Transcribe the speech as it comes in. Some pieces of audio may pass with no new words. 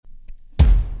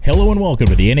Hello and welcome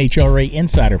to the NHRA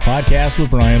Insider Podcast with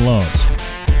Brian Loans.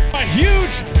 A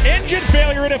huge engine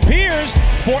failure, it appears,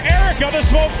 for Erica. The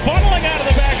smoke funneling out of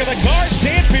the back of the car.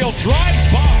 Stanfield drives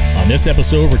by. On this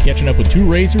episode, we're catching up with two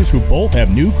racers who both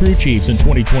have new crew chiefs in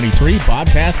 2023,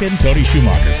 Bob Tasca and Tony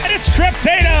Schumacher. And it's Trip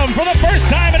Tatum for the first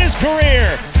time in his career.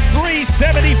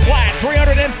 370 flat,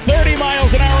 330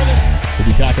 miles an hour.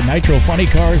 We'll be talking nitro, funny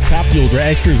cars, top fuel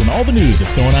dragsters, and all the news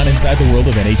that's going on inside the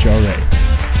world of NHRA.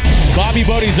 Bobby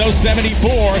Bodie's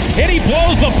 074, and he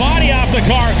blows the body off the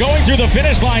car going through the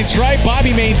finish line stripe.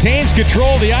 Bobby maintains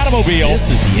control of the automobile. This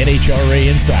is the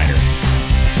NHRA Insider.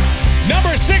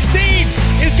 Number 16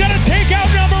 is going to take out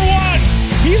number 1.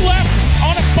 He left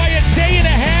on it by a day and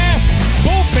a half.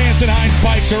 Both Vance and Hines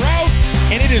bikes are out,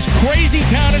 and it is crazy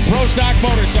town in Pro Stock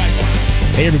Motorcycle.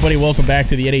 Hey everybody, welcome back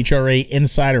to the NHRA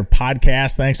Insider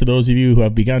Podcast. Thanks to those of you who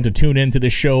have begun to tune into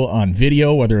this show on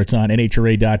video, whether it's on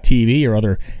NHRA.tv or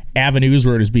other avenues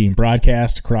where it is being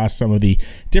broadcast across some of the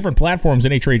different platforms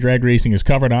NHRA Drag Racing is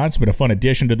covered on. It's been a fun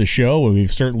addition to the show. We've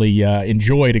certainly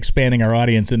enjoyed expanding our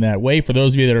audience in that way. For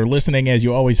those of you that are listening, as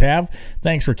you always have,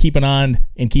 thanks for keeping on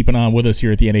with us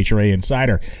here at the NHRA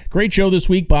Insider. Great show this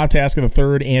week. Bob Tasca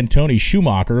III and Tony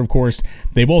Schumacher. Of course,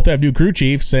 they both have new crew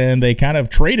chiefs, and they kind of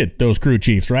traded those crew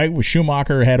chiefs, right?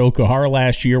 Schumacher had Okahara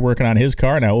last year working on his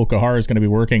car. Now Okahara is going to be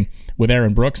working with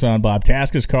Aaron Brooks on Bob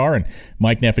Tasca's car, and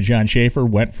Mike Neff and John Schaefer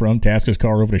went from Tasca's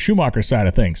car over to Schumacher's side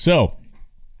of things. So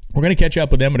we're going to catch up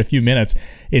with them in a few minutes.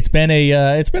 It's been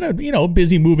a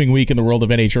busy moving week in the world of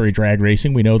NHRA drag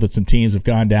racing. We know that some teams have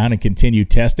gone down and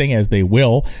continued testing, as they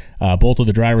will. Both of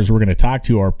the drivers we're going to talk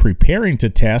to are preparing to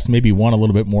test, maybe one a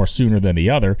little bit more sooner than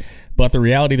the other. But the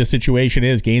reality of the situation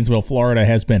is Gainesville, Florida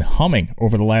has been humming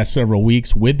over the last several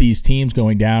weeks with these teams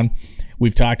going down.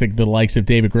 We've talked to the likes of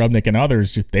David Grubnick and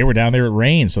others. They were down there at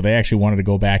rain, so they actually wanted to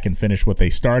go back and finish what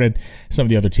they started. Some of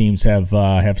the other teams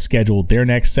have scheduled their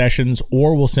next sessions,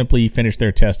 or will simply finish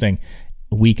their testing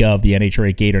week of the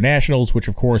NHRA Gator Nationals, which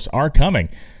of course are coming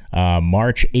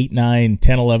March 8, 9,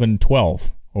 10, 11,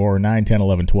 12, or 9, 10,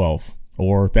 11, 12,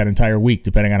 or that entire week,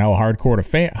 depending on how hardcore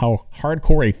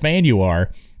a fan you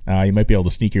are. You might be able to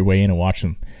sneak your way in and watch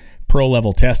some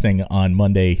pro-level testing on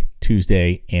Monday,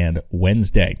 Tuesday, and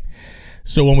Wednesday.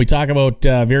 So when we talk about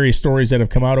various stories that have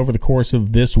come out over the course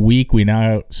of this week, we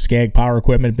now Skag Power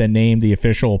Equipment been named the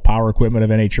official power equipment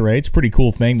of NHRA. It's a pretty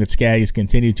cool thing that Skag has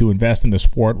continued to invest in the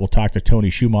sport. We'll talk to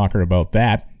Tony Schumacher about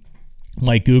that.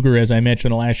 Mike Guger, as I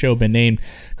mentioned in the last show, been named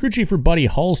crew chief for Buddy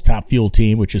Hull's Top Fuel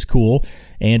team, which is cool.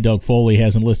 And Doug Foley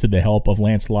has enlisted the help of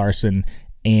Lance Larson,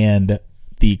 and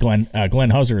the Glenn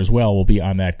Huzzer as well will be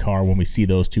on that car when we see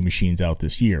those two machines out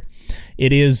this year.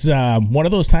 It is one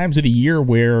of those times of the year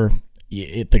where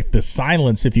the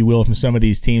silence, if you will, from some of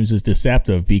these teams is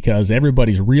deceptive, because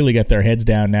everybody's really got their heads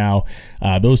down now.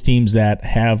 Those teams that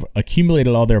have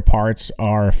accumulated all their parts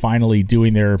are finally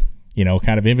doing their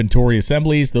kind of inventory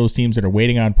assemblies. Those teams that are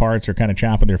waiting on parts are kind of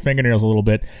chomping their fingernails a little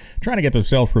bit, trying to get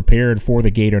themselves prepared for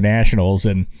the Gator Nationals.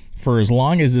 And for as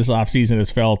long as this offseason has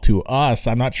felt to us,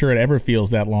 I'm not sure it ever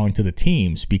feels that long to the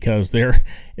teams, because they're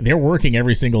working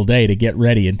every single day to get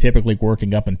ready, and typically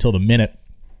working up until the minute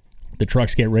the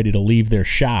trucks get ready to leave their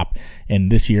shop,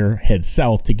 and this year head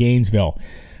south to Gainesville.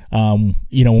 When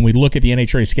we look at the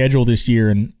NHRA schedule this year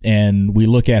and we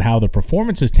look at how the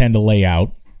performances tend to lay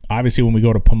out, obviously when we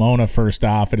go to Pomona, first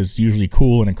off, it is usually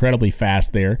cool and incredibly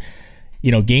fast there.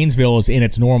 Gainesville is in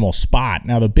its normal spot.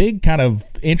 Now, the big kind of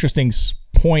interesting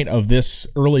point of this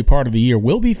early part of the year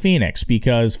will be Phoenix,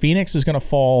 because Phoenix is going to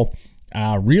fall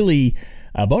really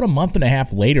about a month and a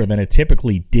half later than it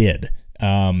typically did.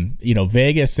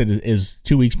 Vegas is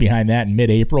 2 weeks behind that in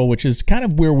mid-April, which is kind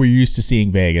of where we're used to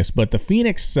seeing Vegas. But the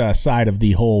Phoenix side of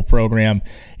the whole program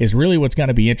is really what's going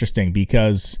to be interesting,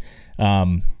 because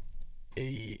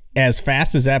as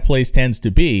fast as that place tends to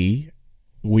be,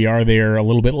 we are there a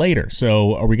little bit later.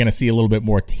 So are we going to see a little bit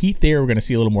more heat there? We're going to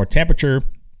see a little more temperature.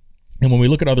 And when we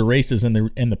look at other races in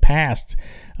the past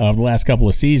of the last couple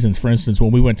of seasons, for instance,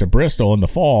 when we went to Bristol in the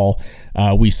fall,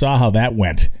 we saw how that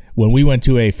went. When we went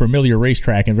to a familiar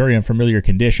racetrack in very unfamiliar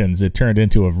conditions, it turned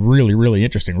into a really, really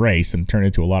interesting race, and turned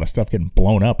into a lot of stuff getting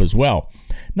blown up as well.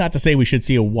 Not to say we should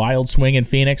see a wild swing in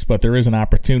Phoenix, but there is an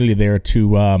opportunity there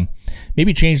to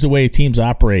maybe change the way teams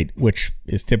operate, which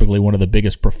is typically one of the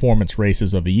biggest performance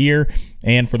races of the year.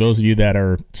 And for those of you that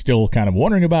are still kind of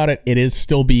wondering about it, it is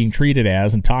still being treated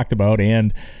as and talked about,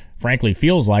 and frankly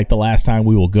feels like the last time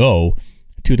we will go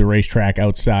to the racetrack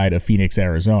outside of Phoenix,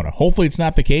 Arizona. Hopefully it's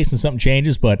not the case and something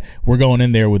changes, but we're going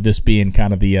in there with this being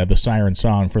kind of the siren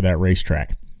song for that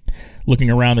racetrack.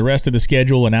 Looking around the rest of the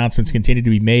schedule, announcements continue to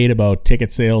be made about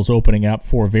ticket sales opening up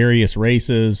for various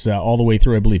races all the way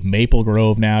through, I believe, Maple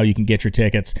Grove now. You can get your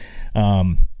tickets.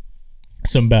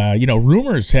 Some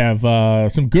rumors have,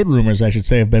 some good rumors, I should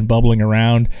say, have been bubbling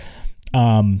around.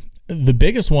 The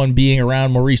biggest one being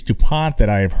around Maurice DuPont that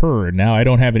I have heard. Now, I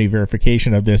don't have any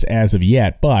verification of this as of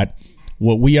yet, but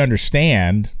what we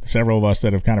understand, several of us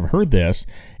that have kind of heard this,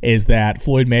 is that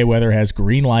Floyd Mayweather has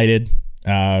green-lighted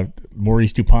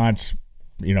Maurice DuPont's,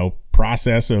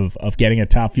 process of getting a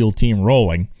Top Fuel team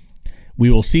rolling. We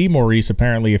will see Maurice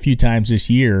apparently a few times this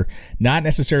year, not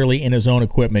necessarily in his own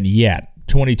equipment yet.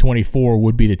 2024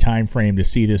 would be the time frame to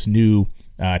see this new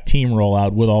team roll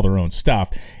out with all their own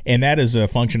stuff. And that is a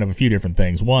function of a few different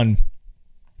things. One,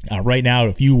 right now,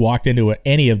 if you walked into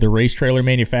any of the race trailer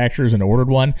manufacturers and ordered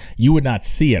one, you would not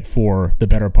see it for the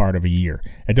better part of a year.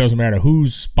 It doesn't matter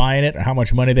who's buying it or how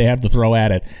much money they have to throw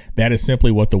at it. That is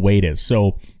simply what the weight is.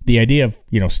 So the idea of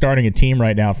starting a team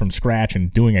right now from scratch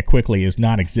and doing it quickly is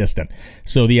non-existent.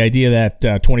 So the idea that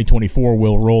 2024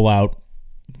 will roll out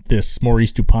this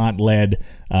Maurice DuPont-led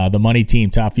the Money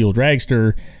Team Top Fuel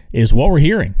Dragster is what we're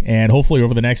hearing. And hopefully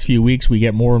over the next few weeks, we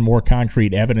get more and more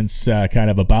concrete evidence kind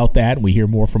of about that. We hear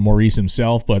more from Maurice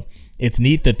himself, but it's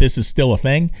neat that this is still a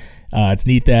thing. It's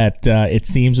neat that it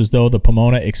seems as though the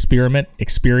Pomona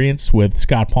experience with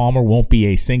Scott Palmer won't be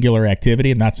a singular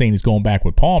activity. I'm not saying he's going back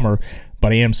with Palmer,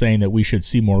 but I am saying that we should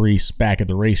see Maurice back at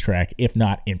the racetrack, if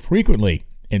not infrequently,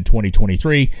 in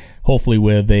 2023, hopefully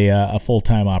with a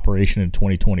full-time operation in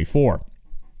 2024.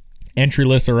 Entry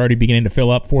lists are already beginning to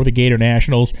fill up for the Gator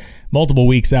Nationals. Multiple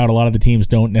weeks out, a lot of the teams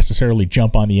don't necessarily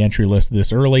jump on the entry list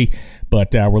this early, but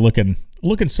we're looking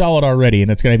solid already,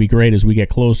 and it's going to be great as we get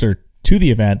closer to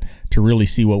the event to really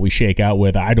see what we shake out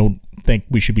with. I don't think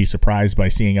we should be surprised by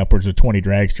seeing upwards of 20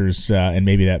 dragsters and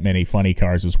maybe that many funny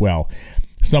cars as well.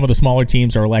 Some of the smaller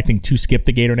teams are electing to skip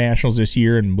the Gator Nationals this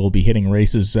year and will be hitting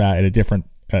races at a different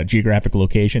geographic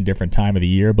location, different time of the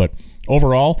year. But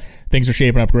overall, things are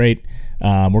shaping up great.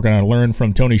 We're going to learn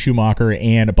from Tony Schumacher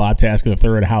and Bob Tasca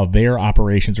III how their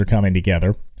operations are coming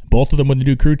together. Both of them with the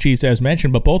new crew chiefs, as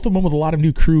mentioned, but both of them with a lot of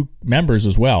new crew members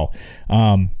as well.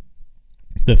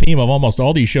 The theme of almost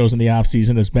all these shows in the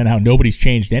offseason has been how nobody's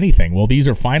changed anything. Well, these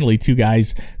are finally two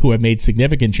guys who have made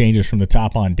significant changes from the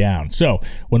top on down. So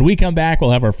when we come back,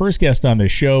 we'll have our first guest on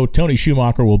this show. Tony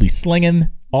Schumacher will be slinging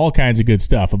all kinds of good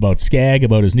stuff about Skag,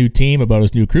 about his new team, about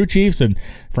his new crew chiefs, and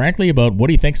frankly, about what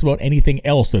he thinks about anything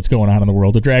else that's going on in the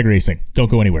world of drag racing.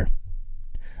 Don't go anywhere.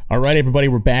 All right, everybody,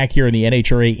 we're back here in the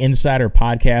NHRA Insider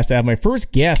Podcast. I have my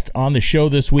first guest on the show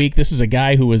this week. This is a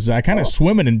guy who was kind of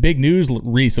swimming in big news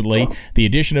recently. The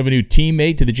addition of a new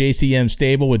teammate to the JCM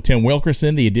stable with Tim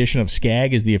Wilkerson, the addition of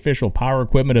Skag as the official power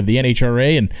equipment of the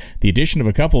NHRA, and the addition of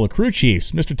a couple of crew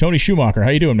chiefs. Mr. Tony Schumacher, how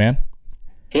you doing, man?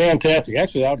 Fantastic.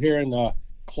 Actually, out here in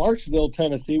Clarksville,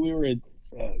 Tennessee, we were at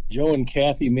Joe and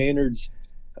Kathy Maynard's.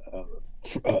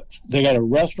 They got a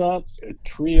restaurant, a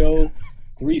trio,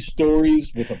 3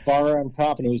 stories with a bar on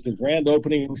top, and it was the grand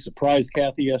opening. Surprised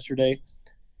Kathy yesterday.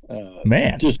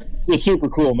 Man, just super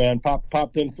cool, man.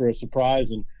 Popped in for a surprise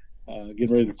and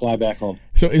getting ready to fly back home.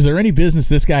 So is there any business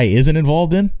this guy isn't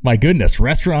involved in? My goodness,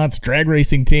 restaurants, drag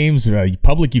racing teams,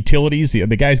 public utilities,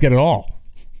 the guy's got it all.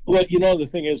 Well, the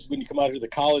thing is, when you come out here, the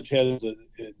college has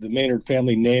the Maynard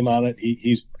family name on it.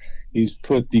 He's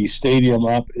put the stadium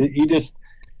up.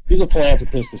 He's a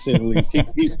philanthropist, to say the least.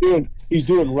 He's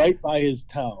doing right by his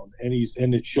town, and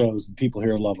it shows. The people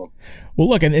here love him. Well,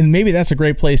 look, and maybe that's a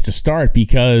great place to start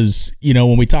because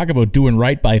when we talk about doing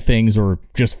right by things or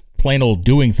just plain old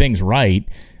doing things right,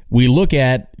 we look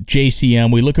at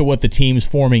JCM, we look at what the team's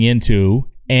forming into.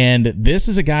 And this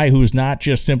is a guy who's not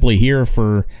just simply here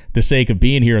for the sake of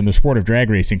being here in the sport of drag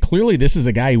racing. Clearly, this is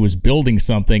a guy who was building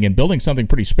something and building something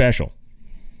pretty special.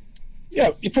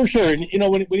 Yeah, for sure. And,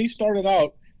 when he started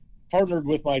out, partnered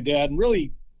with my dad and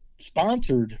really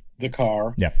sponsored the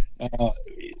car. Yeah.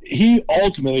 He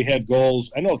ultimately had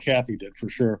goals. I know Kathy did for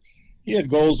sure. He had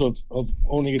goals of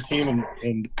owning a team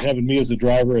and having me as a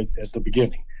driver at the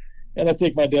beginning. And I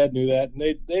think my dad knew that. And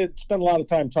they had spent a lot of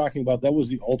time talking about that was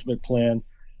the ultimate plan.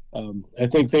 I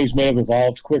think things may have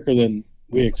evolved quicker than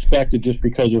we expected just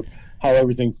because of how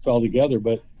everything fell together.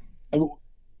 But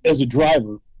as a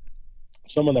driver,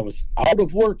 someone that was out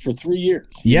of work for 3 years,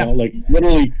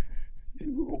 literally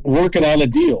working on a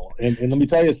deal. And let me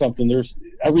tell you something,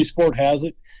 every sport has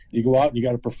it. You go out and you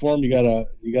got to perform. You got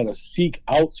to seek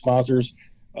out sponsors.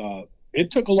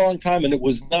 It took a long time, and it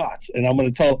was not. And I'm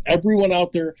going to tell everyone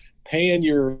out there paying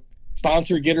your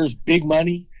sponsor getters big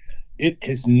money, it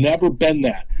has never been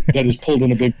that has pulled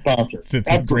in a big sponsor. It's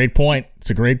a great point.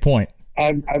 It's a great point.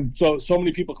 I'm so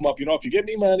many people come up, if you get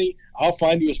any money, I'll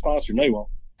find you a sponsor. No, you won't.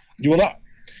 You will not.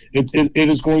 It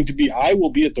is going to be, I will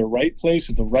be at the right place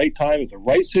at the right time, at the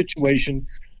right situation.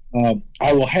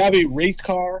 I will have a race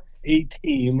car, a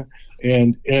team,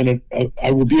 and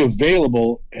I will be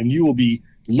available, and you will be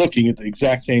looking at the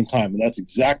exact same time. And that's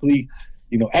exactly,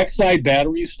 Exide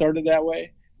Batteries started that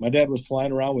way. My dad was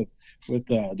flying around with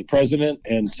the president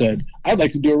and said, I'd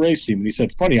like to do a race team. And he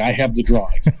said, funny, I have the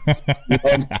drawings.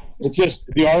 It's just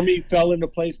the Army fell into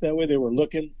place that way. They were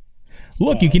looking.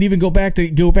 Look, you can even go back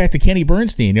to Kenny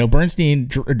Bernstein. Bernstein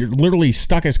literally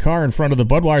stuck his car in front of the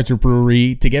Budweiser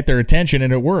brewery to get their attention,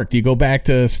 and it worked. You go back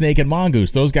to Snake and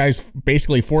Mongoose. Those guys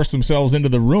basically forced themselves into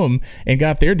the room and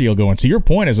got their deal going. So your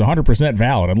point is 100%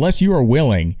 valid. Unless you are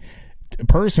willing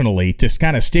personally to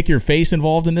kind of stick your face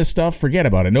involved in this stuff, forget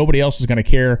about it. Nobody else is going to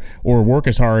care or work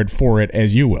as hard for it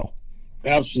as you will.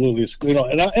 Absolutely.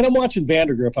 And I'm watching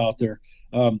Vandergriff out there.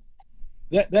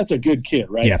 That's a good kid,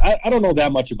 right? Yeah. I don't know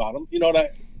that much about him,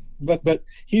 but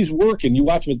he's working. You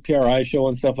watch him at the PRI show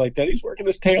and stuff like that. He's working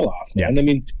his tail off. Yeah. And I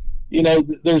mean,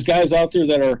 there's guys out there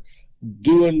that are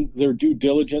doing their due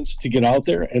diligence to get out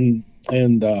there, and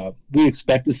we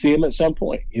expect to see him at some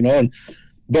point,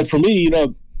 but for me,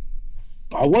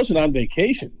 I wasn't on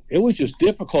vacation. It was just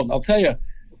difficult. And I'll tell you,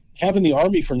 having the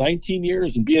Army for 19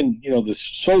 years and being, this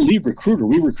sole lead recruiter,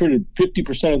 we recruited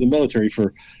 50% of the military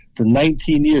for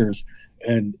 19 years.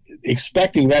 And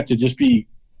expecting that to just be,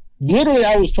 literally,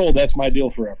 I was told that's my deal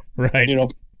forever. Right.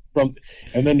 And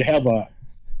then to have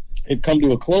it come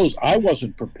to a close, I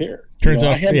wasn't prepared. Turns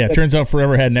out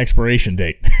forever had an expiration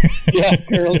date. Yeah,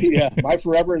 apparently, yeah. My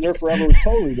forever and their forever was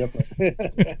totally different.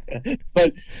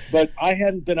 But I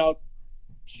hadn't been out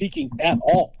seeking at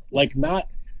all. We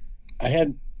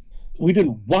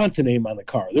didn't want a name on the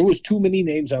car. There was too many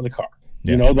names on the car.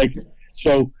 Yeah.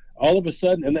 So all of a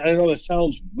sudden, and I know that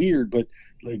sounds weird, but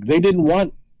they didn't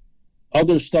want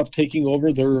other stuff taking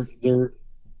over their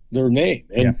name.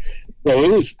 And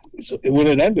so when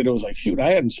it ended, it was like, shoot, I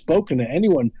hadn't spoken to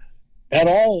anyone at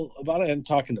all about it. I hadn't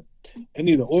talking to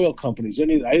any of the oil companies.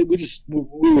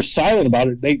 We were silent about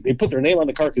it. They put their name on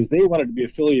the car because they wanted to be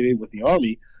affiliated with the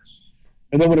Army.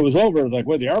 And then when it was over, it was like,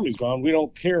 well, the Army's gone. We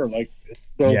don't care. I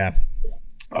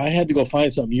had to go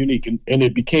find something unique, and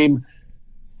it became.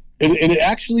 And it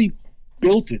actually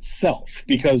built itself,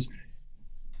 because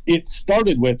it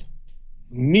started with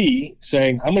me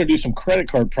saying, I'm going to do some credit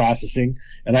card processing,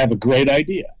 and I have a great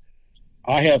idea.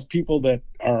 I have people that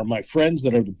are my friends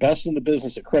that are the best in the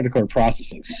business at credit card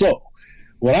processing. So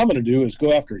what I'm going to do is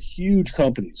go after huge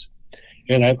companies.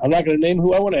 And I'm not going to name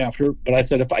who I went after, but I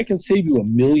said, if I can save you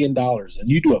 $1 million and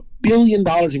you do $1 billion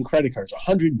in credit cards,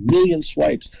 100 million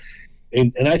swipes,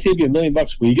 and I save you $1 million,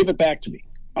 will you give it back to me?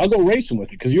 I'll go racing with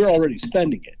it because you're already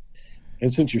spending it.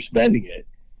 And since you're spending it,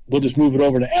 we'll just move it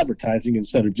over to advertising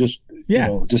instead of just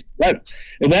write it.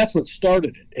 And that's what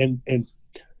started it. And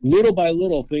little by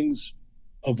little, things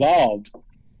evolved.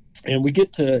 And we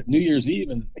get to New Year's Eve,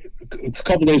 and a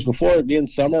couple days before, me and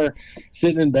Summer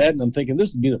sitting in bed, and I'm thinking,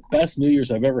 this would be the best New Year's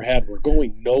I've ever had. We're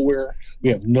going nowhere. We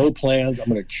have no plans. I'm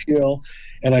going to chill.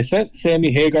 And I sent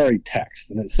Sammy Hagar a text,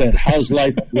 and it said, how's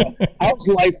life? How's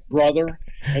life, brother?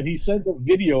 And he sent a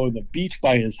video of the beach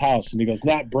by his house, and he goes,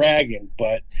 not bragging,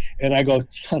 but, and I go,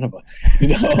 son of a,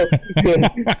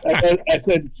 I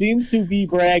said, seems to be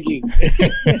bragging.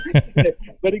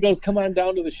 But he goes, come on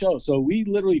down to the show. So we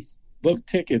literally booked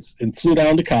tickets and flew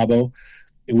down to Cabo.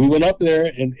 And we went up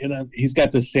there, and he's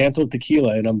got this Santo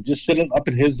tequila, and I'm just sitting up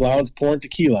in his lounge pouring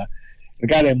tequila. A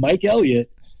guy named Mike Elliott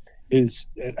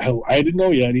I didn't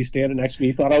know yet. He's standing next to me.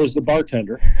 He thought I was the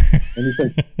bartender. And he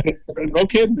said, no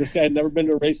kidding. This guy had never been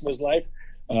to a race in his life.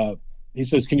 He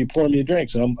says, can you pour me a drink?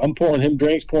 So I'm pouring him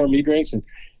drinks, pouring me drinks. And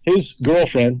his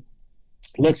girlfriend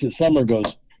looks at Summer and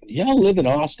goes, y'all live in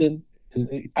Austin?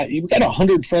 You've got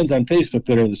 100 friends on Facebook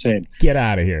that are the same. Get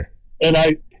out of here. And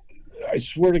I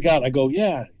swear to God, I go,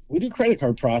 yeah, we do credit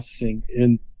card processing.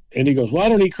 And he goes, well, I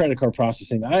don't need credit card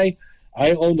processing. I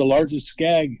own the largest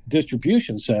SCAG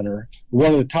distribution center,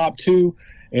 one of the top two,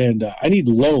 and I need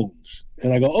loans.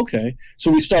 And I go, okay.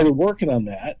 So we started working on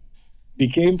that,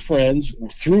 became friends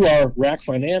through our Rack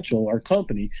Financial, our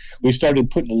company. We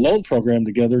started putting a loan program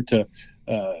together to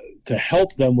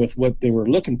help them with what they were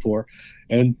looking for.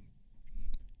 And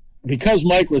because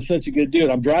Mike was such a good dude,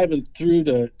 I'm driving through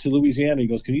to Louisiana. He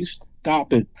goes, can you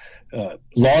stop at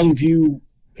Longview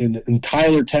in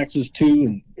Tyler, Texas,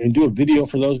 too, and do a video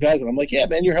for those guys? And I'm like, yeah,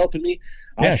 man, you're helping me.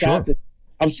 Yeah, sure.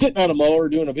 I'm sitting on a mower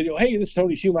doing a video. Hey, this is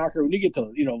Tony Schumacher. When you get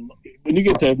to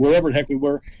wherever the heck we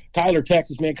were, Tyler,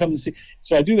 Texas, man, come and see.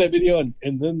 So I do that video,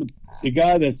 and then the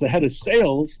guy that's the head of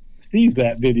sales sees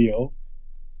that video,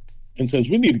 and says,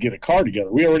 we need to get a car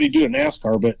together. We already do a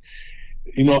NASCAR, but,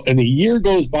 and a year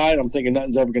goes by, and I'm thinking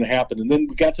nothing's ever going to happen. And then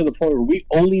we got to the point where we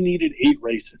only needed 8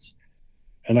 races.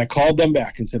 And I called them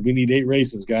back and said, we need 8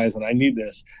 races, guys, and I need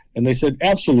this. And they said,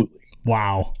 absolutely.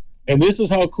 Wow. And this is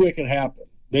how quick it happened.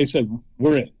 They said,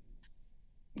 we're in.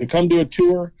 They come do a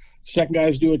tour. Second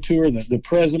guys do a tour. The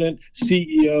president,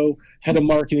 CEO, head of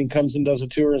marketing comes and does a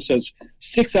tour and says,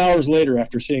 6 hours later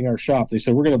after seeing our shop, they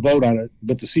said, we're going to vote on it.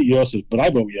 But the CEO says, but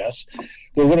I vote yes.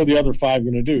 Well, what are the other 5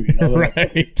 going to do?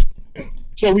 Right.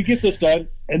 So we get this done,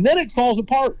 and then it falls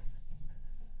apart.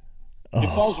 It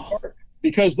falls apart.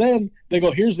 Because then they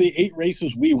go, here's the 8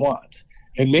 races we want.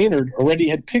 And Maynard already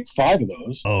had picked 5 of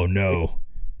those. Oh, no.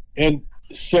 And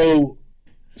so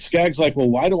Skag's like,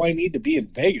 well, why do I need to be in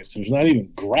Vegas? There's not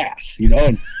even grass,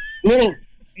 and little,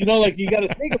 like you got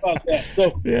to think about that.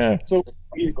 So, yeah. So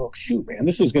you go, shoot, man,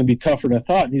 this is going to be tougher than I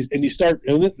thought. And you start,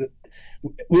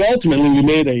 we ultimately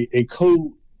made a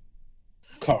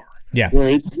car. Yeah.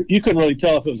 Where you couldn't really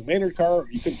tell if it was a Maynard car, or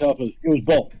you couldn't tell if it was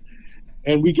both.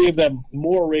 And we gave them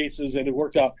more races, and it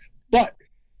worked out. But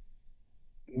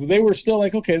they were still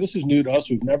like, okay, this is new to us.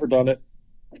 We've never done it.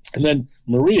 And then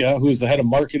Maria, who is the head of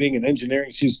marketing and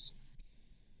engineering, she's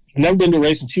never been to a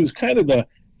race, and she was kind of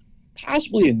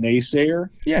possibly a naysayer.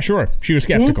 Yeah, sure. She was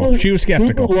skeptical.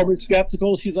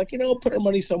 Skeptical. She's like, put her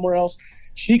money somewhere else.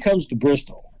 She comes to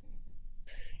Bristol.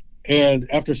 And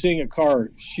after seeing a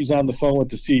car, she's on the phone with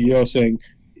the CEO saying,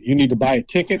 you need to buy a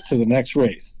ticket to the next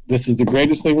race. This is the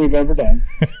greatest thing we've ever done.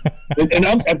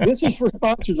 and this is for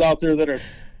sponsors out there that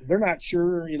they're not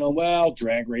sure,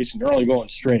 drag racing, they're only going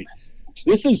straight.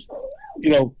 This is,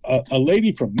 a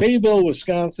lady from Mayville,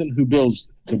 Wisconsin, who builds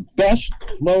the best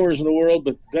mowers in the world,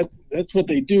 but that's what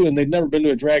they do, and they've never been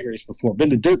to a drag race before.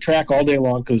 Been to dirt track all day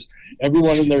long because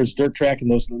everyone in there is dirt track in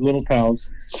those little towns.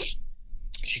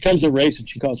 She comes to a race, and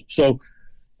she calls.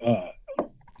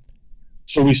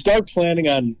 So we start planning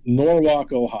on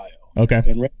Norwalk, Ohio. Okay.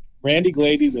 And Randy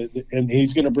Glady, and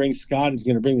he's going to bring Scott. He's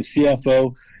going to bring the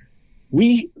CFO.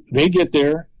 They get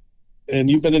there, and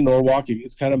you've been in Norwalk.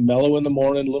 It's kind of mellow in the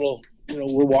morning.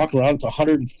 We're walking around. It's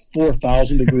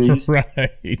 104,000 degrees.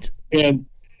 Right. And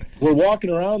we're walking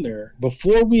around there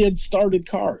before we had started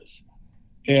cars,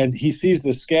 and he sees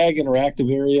the Skag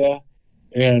interactive area,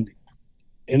 and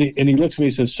he looks at me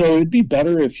and says, "So it'd be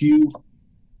better if you."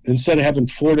 Instead of having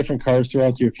 4 different cars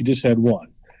throughout the year, if you just had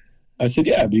one. I said,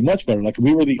 yeah, it'd be much better. Like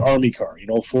we were the Army car,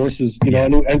 forces, and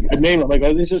name it. I'm like,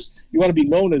 oh, this is, you want to be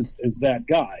known as that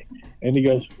guy. And he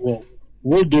goes, well,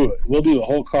 we'll do it. We'll do the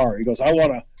whole car. He goes, I'll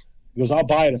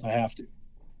buy it if I have to.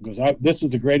 He goes, this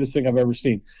is the greatest thing I've ever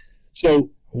seen.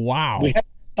 So wow, we hadn't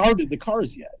started the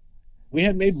cars yet. We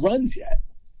hadn't made runs yet.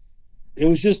 It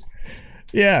was just.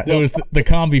 Yeah, it was the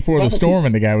calm before the storm,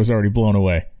 and the guy was already blown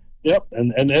away. Yep,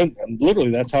 and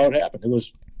literally that's how it happened. It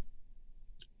was,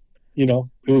 it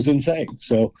was insane.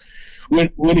 So when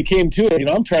it came to it,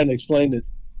 I'm trying to explain that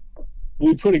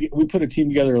we put a team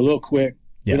together a little quick.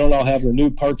 Yeah. We don't all have the new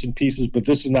parts and pieces, but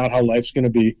this is not how life's going to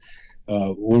be.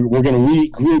 We're going to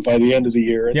regroup by the end of the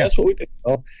year, and that's what we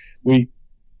did.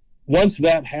 Once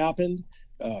that happened,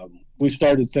 we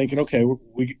started thinking, okay,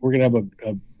 we're going to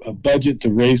have a budget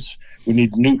to race. We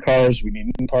need new cars. We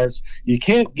need new parts. You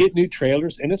can't get new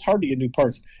trailers, and it's hard to get new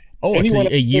parts. Oh, it's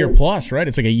a year plus, right?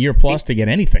 It's like a year plus to get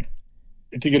anything.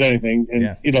 To get anything.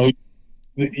 And,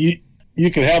 you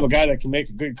can have a guy that can make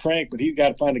a good crank, but he's got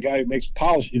to find a guy who makes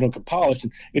polish, can polish.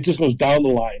 And it just goes down the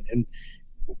line, and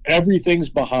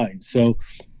everything's behind. So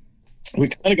we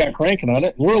kind of got cranking on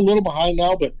it. We're a little behind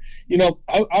now, but,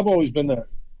 I've always been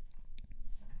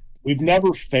we've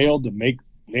never failed to make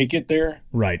it there.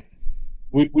 Right.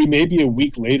 We may be a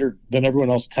week later than everyone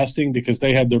else testing because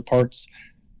they had their parts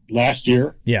last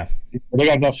year. Yeah. They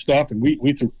got enough stuff, and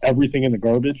we threw everything in the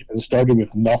garbage and started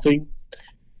with nothing.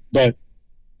 But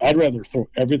I'd rather throw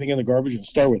everything in the garbage and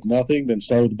start with nothing than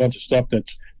start with a bunch of stuff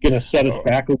that's going to set us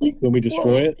back a week when we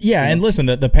destroy it. Yeah, and listen,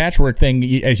 the patchwork thing,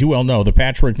 as you well know, the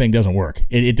patchwork thing doesn't work.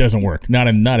 It doesn't work. Not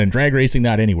in drag racing,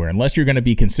 not anywhere. Unless you're going to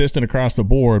be consistent across the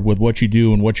board with what you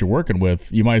do and what you're working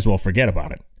with, you might as well forget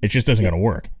about it. It just isn't going to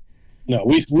work. No,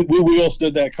 we wheel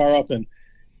stood that car up, and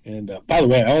by the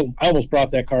way, I almost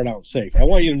brought that car down safe. I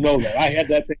want you to know that. I had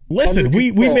that thing. Listen,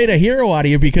 we made a hero out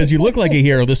of you because you look like a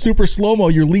hero. The super slow-mo,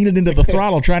 you're leaning into the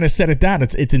throttle trying to set it down.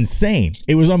 It's insane.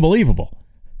 It was unbelievable.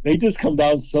 They just come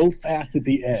down so fast at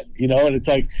the end, and it's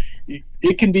like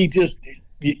it can be just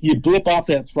you blip off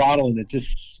that throttle and it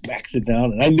just smacks it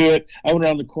down. And I knew it. I went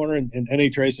around the corner and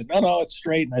NHRA said, no, it's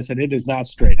straight. And I said, it is not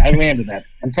straight. I landed that.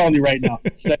 I'm telling you right now.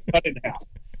 Cut it in half.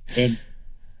 And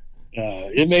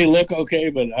it may look okay,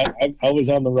 but I was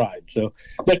on the ride. So,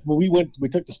 but when we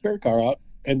took the spare car out,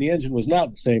 and the engine was not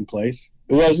in the same place.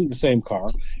 It wasn't the same car.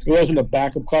 It wasn't a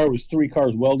backup car. It was 3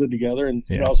 cars welded together. And,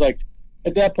 I was like,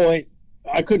 at that point,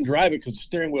 I couldn't drive it because the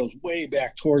steering wheel was way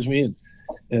back towards me.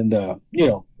 And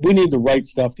we need the right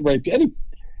stuff,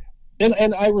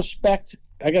 and I respect,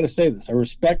 I got to say this, I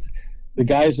respect the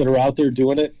guys that are out there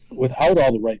doing it without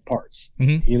all the right parts,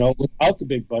 without the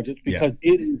big budgets, because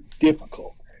it is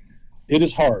difficult. It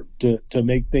is hard to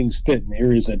make things fit in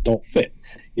areas that don't fit,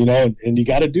 and you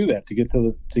got to do that to get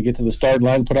to the start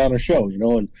line, put on a show,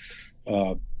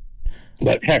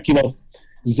 but heck,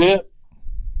 Zip,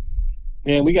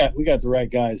 man, we got the right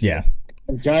guys. Yeah.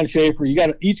 John Schaefer, you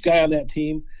got each guy on that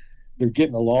team. They're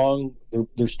getting along.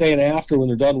 They're staying after when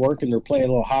they're done working. They're playing a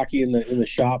little hockey in the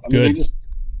shop. I mean, they just,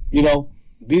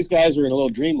 these guys are in a little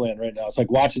dreamland right now. It's like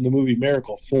watching the movie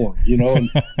Miracle form, And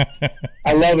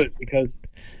I love it because,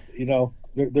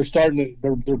 they're starting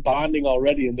to they're bonding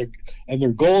already, and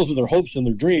their goals and their hopes and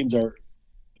their dreams are,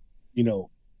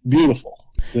 beautiful.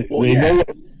 They know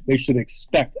what they should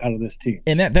expect out of this team.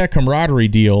 And that camaraderie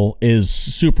deal is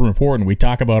super important. We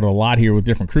talk about it a lot here with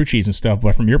different crew chiefs and stuff,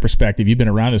 but from your perspective, you've been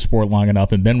around the sport long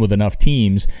enough and been with enough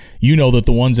teams, you know that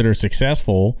the ones that are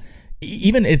successful,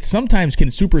 even it sometimes can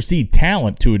supersede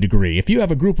talent to a degree. If you have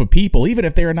a group of people, even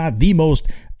if they are not the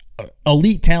most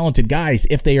elite talented guys,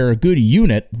 if they are a good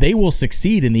unit, they will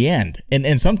succeed in the end.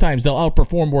 And sometimes they'll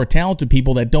outperform more talented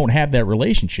people that don't have that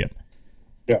relationship.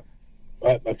 Yeah,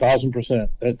 1,000%.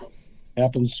 That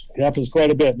happens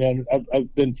quite a bit, man.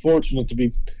 I've been fortunate to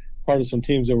be part of some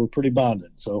teams that were pretty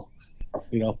bonded. So,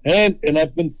 and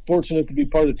I've been fortunate to be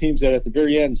part of teams that at the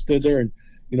very end stood there and,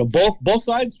 both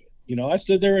sides. I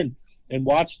stood there and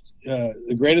watched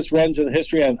the greatest runs in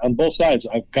history on both sides.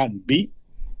 I've gotten beat,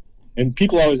 and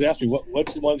people always ask me,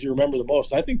 what's the ones you remember the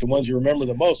most? I think the ones you remember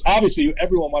the most, obviously,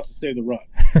 everyone wants to say the run.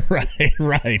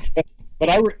 Right. But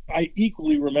I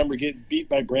equally remember getting beat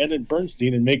by Brandon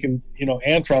Bernstein and making,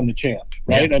 Antron the champ,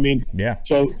 right? Yeah. I mean, yeah.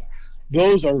 So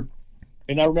those are,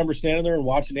 and I remember standing there and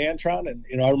watching Antron,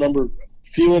 and I remember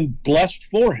feeling blessed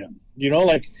for him,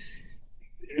 like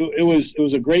it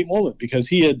was a great moment because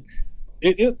he had,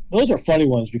 those are funny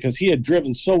ones because he had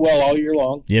driven so well all year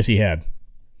long. Yes, he had.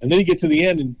 And then you get to the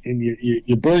end and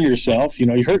you burn yourself, you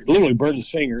literally burn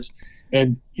his fingers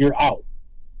and you're out.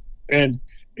 And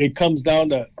it comes down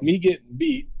to me getting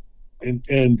beat,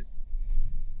 and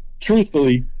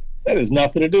truthfully, that has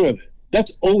nothing to do with it.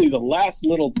 That's only the last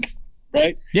little,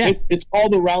 right? Yeah. It's all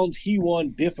the rounds he won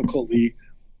difficultly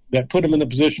that put him in the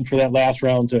position for that last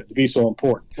round to be so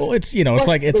important. Well, it's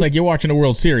like you're watching the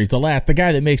World Series. The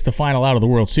guy that makes the final out of the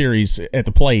World Series at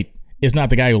the plate is not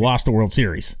the guy who lost the World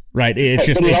Series, right? It's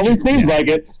just it always seems like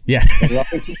it. Yeah.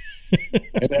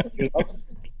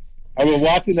 I mean,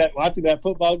 watching that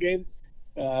football game.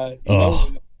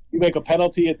 You make a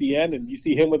penalty at the end and you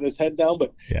see him with his head down,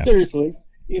 but seriously,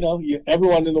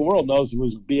 everyone in the world knows it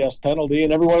was a BS penalty,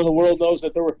 and everyone in the world knows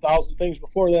that there were 1,000 things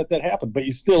before that happened, but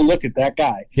you still look at that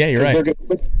guy. Yeah, you're right.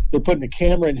 They're putting the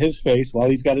camera in his face while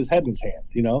he's got his head in his hand,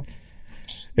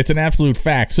 It's an absolute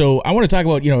fact. So I want to talk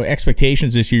about,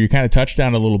 expectations this year. You kind of touched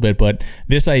on it a little bit, but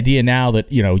this idea now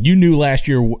that, you knew last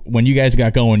year when you guys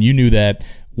got going, you knew that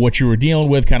what you were dealing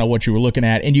with, kind of what you were looking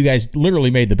at, and you guys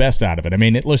literally made the best out of it. I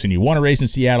mean, listen, you won a race in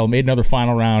Seattle, made another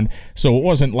final round, so it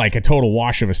wasn't like a total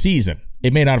wash of a season.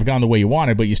 It may not have gone the way you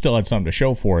wanted, but you still had something to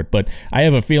show for it. But I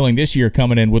have a feeling this year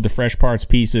coming in with the fresh parts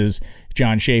pieces,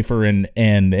 John Schaefer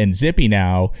and Zippy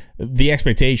now, the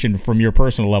expectation from your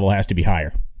personal level has to be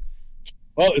higher.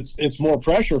 Well, it's more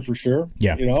pressure for sure.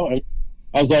 Yeah.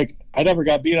 I was like, I never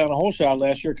got beat on a hole shot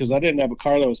last year because I didn't have a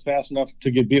car that was fast enough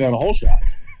to get beat on a hole shot.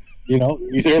 You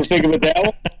ever think of it that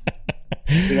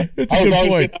way? That's a good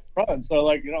point. Run, so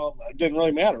it didn't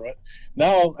really matter.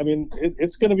 Now, I mean,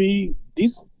 it's going to be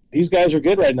these guys are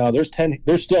good right now. There's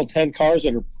still 10 cars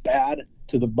that are bad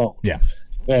to the bone. Yeah.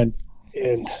 And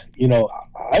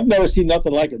I've never seen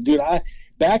nothing like it, dude.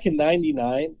 Back in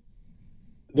 '99,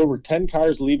 there were 10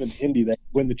 cars leaving Indy that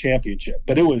win the championship,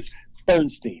 but it was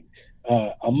Bernstein,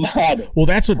 Amato. Well,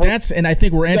 and I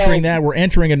think we're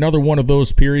entering another one of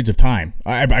those periods of time.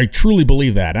 I truly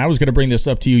believe that. And I was going to bring this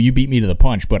up to you. You beat me to the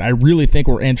punch, but I really think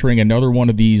we're entering another one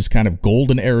of these kind of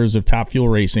golden eras of Top Fuel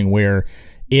racing where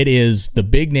it is the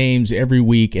big names every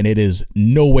week, and it is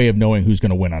no way of knowing who's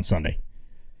going to win on Sunday.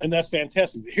 And that's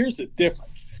fantastic. Here's the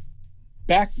difference.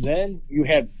 Back then, you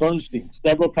had Bernstein,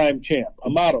 several-time champ,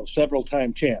 Amato,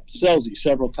 several-time champ, Selzy,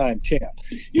 several-time champ.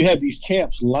 You had these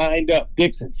champs lined up,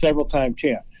 Dixon, several-time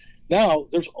champ. Now,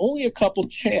 there's only a couple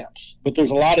champs, but there's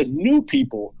a lot of new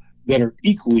people that are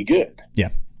equally good. Yeah.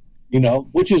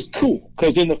 Which is cool,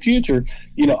 because in the future,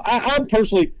 I'm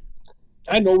personally,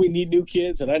 I know we need new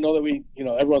kids, and I know that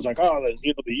everyone's like, oh,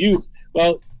 the youth.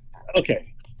 Well, okay.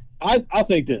 I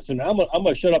think this, and I'm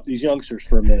gonna shut up these youngsters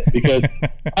for a minute, because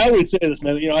I always say this,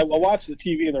 man. I watch the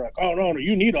TV and they're like, "Oh no,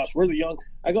 you need us. We're the young."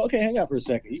 I go, "Okay, hang on for a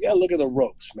second. You got to look at the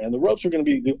ropes, man. The ropes are going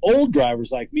to be the old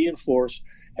drivers like me and Force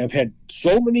have had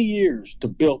so many years to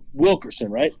build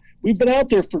Wilkerson, right? We've been out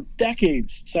there for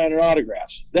decades signing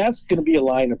autographs. That's going to be a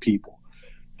line of people.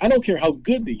 I don't care how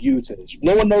good the youth is.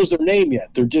 No one knows their name yet.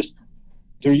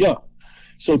 They're young.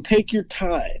 So take your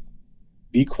time,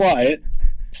 be quiet."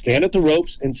 Stand at the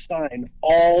ropes and sign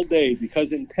all day,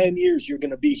 because in 10 years you're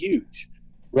going to be huge,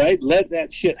 right? Let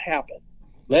that shit happen.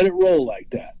 Let it roll like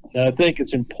that. And I think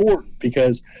it's important,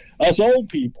 because us old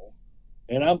people,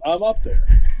 and I'm up there,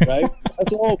 right?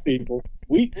 Us old people,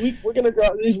 we're going to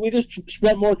draw these. We just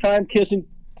spent more time kissing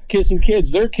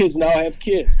kids. Their kids now have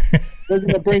kids. They're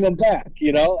going to bring them back.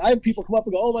 I have people come up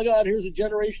and go, "Oh my God, here's a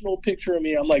generational picture of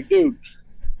me." I'm like, dude,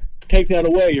 take that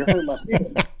away. You're hurting my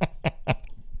feelings.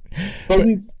 But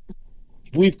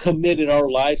we've committed our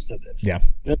lives to this. Yeah.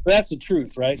 That's the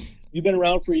truth, right? You've been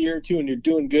around for a year or two and you're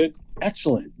doing good.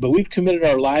 Excellent. But we've committed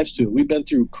our lives to it. We've been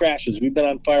through crashes. We've been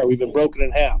on fire. We've been broken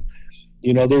in half.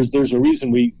 There's a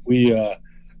reason we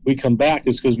come back,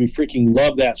 is because we freaking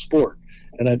love that sport.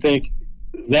 And I think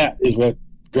that is what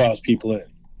draws people in.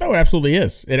 Oh, it absolutely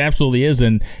is. It absolutely is.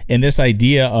 And this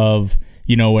idea of,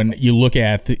 when you look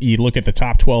at the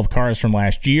top 12 cars from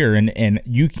last year, and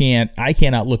I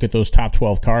cannot look at those top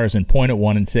 12 cars and point at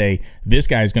one and say, this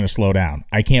guy's going to slow down.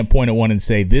 I can't point at one and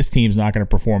say, this team's not going to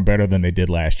perform better than they did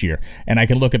last year. And I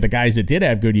can look at the guys that did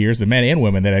have good years, the men and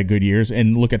women that had good years,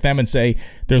 and look at them and say,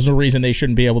 there's no reason they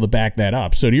shouldn't be able to back that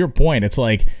up. So to your point, it's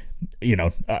like,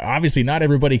 obviously not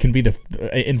everybody can be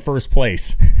in first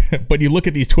place, but you look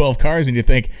at these 12 cars and you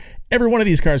think every one of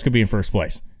these cars could be in first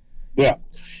place. Yeah.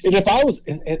 And if I was,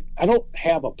 and I don't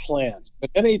have a plan,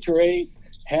 but NHRA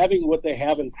having what they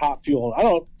have in Top Fuel,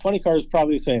 Funny Car is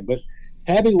probably the same, but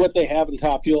having what they have in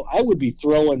Top Fuel, I would be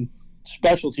throwing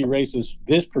specialty races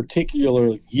this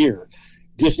particular year,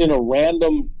 just in a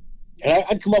random, and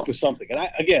I'd come up with something.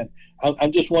 And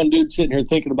I'm just one dude sitting here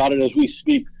thinking about it as we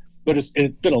speak, but it's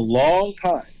been a long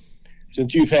time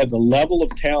since you've had the level of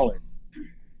talent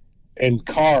and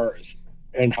cars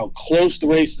and how close the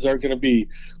races are going to be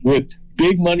with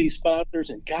big money sponsors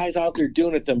and guys out there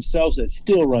doing it themselves that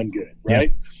still run good,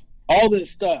 right? Yeah. All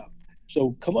this stuff.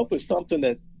 So come up with something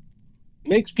that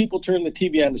makes people turn the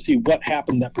TV on to see what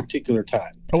happened that particular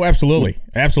time. Oh, absolutely.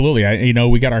 Absolutely.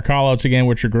 We got our call outs again,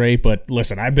 which are great, but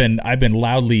listen, I've been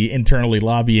loudly internally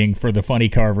lobbying for the Funny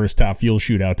Car versus Top Fuel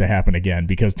shootout to happen again,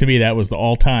 because to me that was the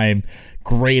all-time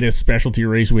greatest specialty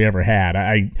race we ever had.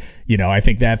 I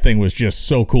think that thing was just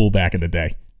so cool back in the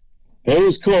day. It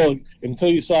was cool until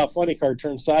you saw a Funny Car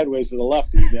turn sideways to the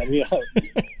left.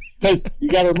 Because you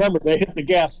got to remember, they hit the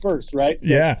gas first, right? So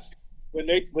yeah. When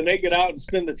they get out and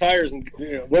spin the tires, and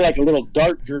we're like a little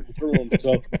dart jerking through them.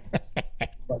 So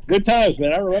good times,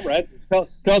 man. I remember. I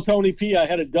tell Tony P. I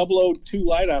had a 002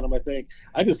 light on him. I think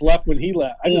I just left when he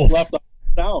left. I just left off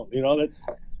down.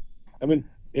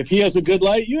 If he has a good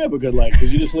light, you have a good light,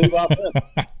 because you just leave off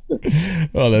him.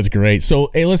 Oh, that's great. So,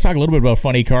 hey, let's talk a little bit about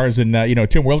Funny Cars. And,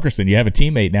 Tim Wilkerson, you have a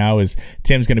teammate now, as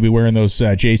Tim's going to be wearing those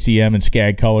JCM and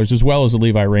Skag colors, as well as the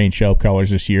Levi Rain Shelp colors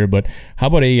this year. But how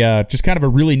about just kind of a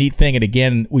really neat thing? And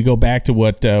again, we go back to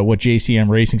what JCM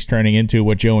Racing's turning into,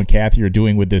 what Joe and Kathy are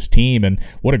doing with this team, and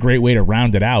what a great way to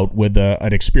round it out with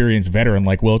an experienced veteran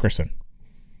like Wilkerson.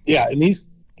 Yeah, and he's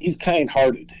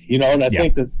kind-hearted, and I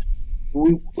think that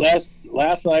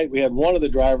last night we had one of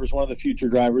the future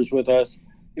drivers with us.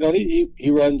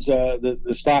 He runs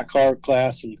the stock car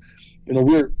class, and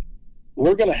we're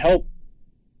going to help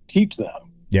teach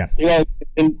them. Yeah.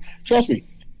 And trust me,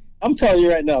 I'm telling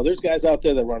you right now, there's guys out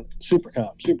there that run Super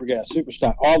Comp, Super Gas, Super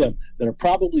Stock, all of them that are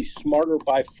probably smarter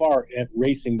by far at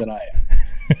racing than I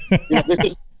am.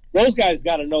 Those guys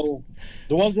got to know,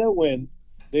 the ones that win,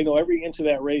 they know every inch of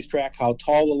that racetrack, how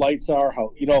tall the lights are,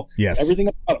 how yes. everything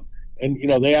about them.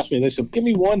 And they asked me, they said, give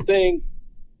me one thing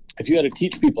if you had to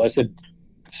teach people. I said,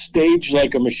 stage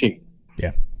like a machine.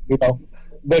 Yeah.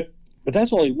 But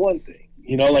that's only one thing.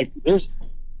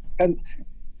 And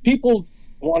people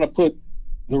want to put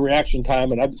the reaction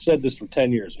time, and I've said this for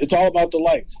 10 years, it's all about the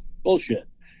lights. Bullshit.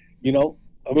 We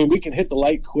can hit the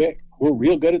light quick. We're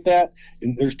real good at that.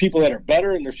 And there's people that are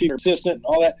better, and there's people that are consistent and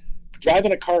all that.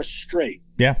 Driving a car straight.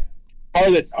 Yeah.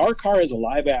 Our car is a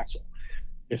live axle.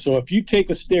 So if you take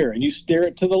a steer and you steer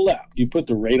it to the left, you put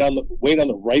the weight on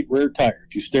the right rear tire.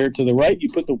 If you steer it to the right, you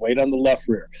put the weight on the left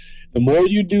rear. The more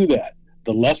you do that,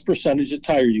 the less percentage of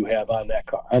tire you have on that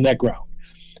car, on that ground.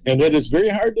 And then it's very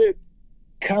hard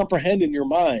comprehend in your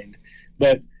mind.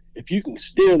 But if you can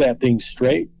steer that thing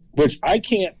straight, which I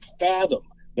can't fathom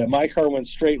that my car went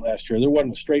straight last year. There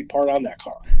wasn't a straight part on that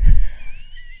car.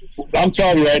 I'm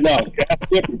telling you right now, gas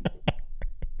different.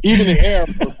 Even the air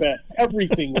was bent.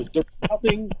 Everything was different.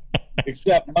 Nothing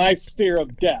except my fear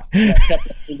of death that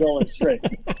kept it going straight.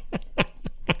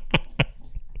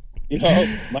 You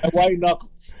know, my white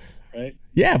knuckles, right?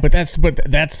 Yeah, but that's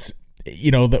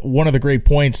one of the great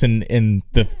points and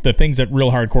the things that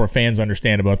real hardcore fans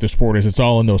understand about the sport is it's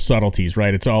all in those subtleties,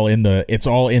 right? It's all in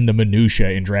the minutia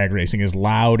in drag racing. As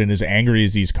loud and as angry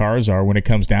as these cars are, when it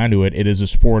comes down to it, it is a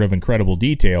sport of incredible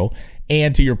detail.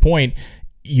 And to your point,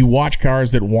 you watch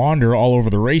cars that wander all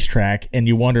over the racetrack and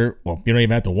you wonder, well, you don't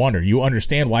even have to wonder. You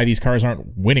understand why these cars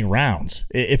aren't winning rounds.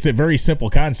 It's a very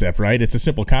simple concept, right? It's a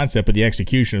simple concept, but the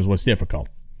execution is what's difficult.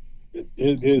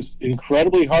 It is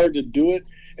incredibly hard to do it.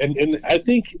 And I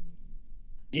think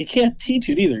you can't teach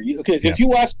it either. If you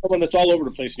watch someone that's all over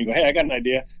the place and you go, hey, I got an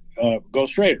idea, go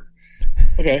straighter.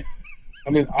 Okay. I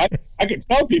mean, I can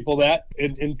tell people that,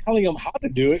 and telling them how to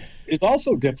do it is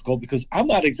also difficult because I'm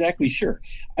not exactly sure.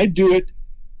 I do it,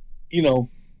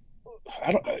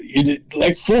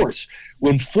 like Force.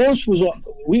 When Force was on,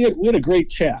 we had a great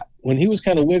chat. When he was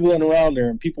kind of wiggling around there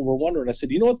and people were wondering, I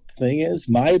said, you know what the thing is?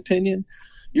 My opinion,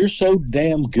 you're so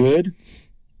damn good.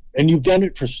 And you've done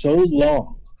it for so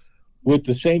long with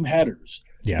the same headers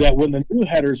that when the new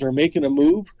headers are making a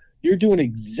move, you're doing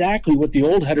exactly what the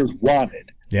old headers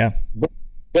wanted. Yeah.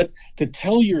 But to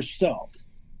tell yourself,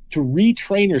 to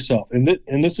retrain yourself, and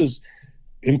this is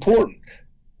important,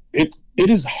 it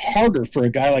is harder for a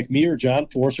guy like me or John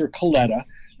Force or Coletta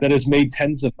that has made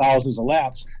tens of thousands of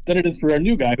laps than it is for a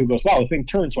new guy who goes, wow, the thing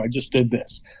turned, so I just did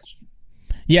this.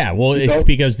 Yeah, well, it's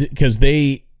because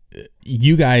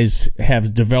you guys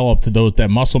have developed that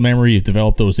muscle memory. You've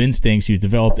developed those instincts. You've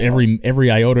developed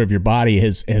every iota of your body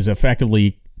has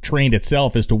effectively trained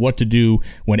itself as to what to do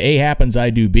when A happens. I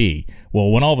do B.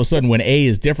 Well, when all of a sudden when A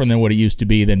is different than what it used to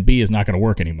be, then B is not going to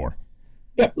work anymore.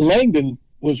 Yeah, Langdon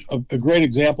was a great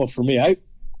example for me.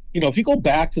 If you go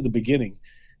back to the beginning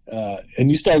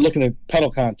and you start looking at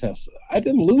pedal contests, I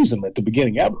didn't lose them at the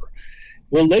beginning ever.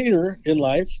 Well, later in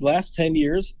life, last 10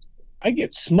 years, I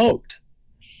get smoked.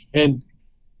 And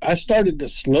I started to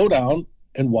slow down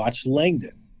and watch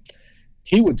Langdon.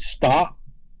 He would stop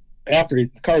after the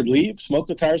car would leave, smoke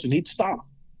the tires, and he'd stop.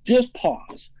 Just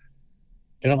pause.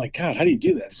 And I'm like, God, how do you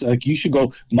do that? So you should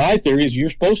go, my theory is you're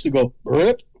supposed to go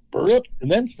burp, burp,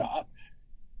 and then stop.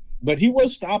 But he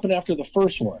was stopping after the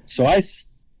first one. So I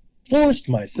forced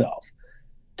myself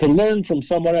to learn from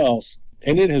someone else,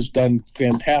 and it has done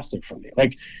fantastic for me.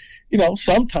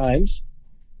 Sometimes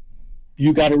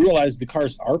you got to realize the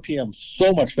car's RPM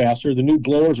so much faster. The new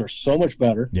blowers are so much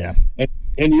better. Yeah.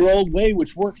 And your old way,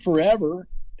 which worked forever,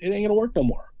 it ain't going to work no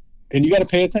more. And you got to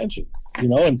pay attention,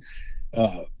 and one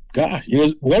of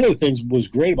the things was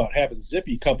great about having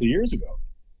Zippy a couple of years ago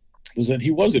was that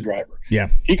he was a driver. Yeah.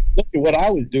 He could look at what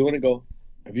I was doing and go,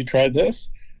 have you tried this?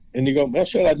 And you go, well,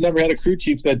 shit, I've never had a crew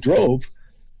chief that drove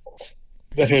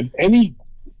that had any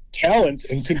talent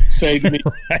and could say to me,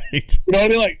 right. You know what I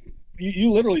mean? Like,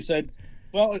 you literally said,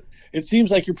 well, it seems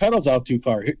like your pedal's out too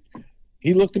far.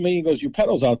 He looked at me and goes, your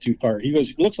pedal's out too far. He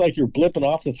goes, it looks like you're blipping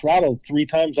off the throttle 3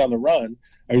 times on the run.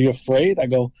 Are you afraid? I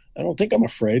go, I don't think I'm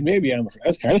afraid. Maybe I'm afraid.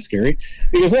 That's kind of scary.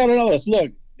 He goes, no, let's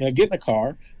look. Get in the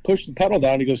car, push the pedal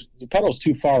down. He goes, the pedal's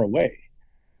too far away.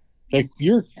 Like,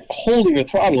 you're holding the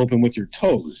throttle open with your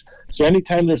toes. So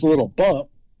anytime there's a little bump,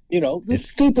 it's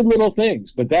stupid little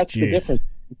things, but that's the difference,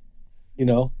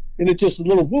 and it just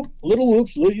little whoops,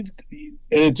 and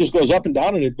it just goes up and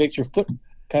down, and it makes your foot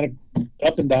kind of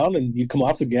up and down, and you come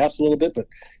off the gas a little bit, but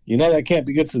that can't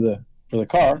be good for the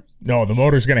car. No, the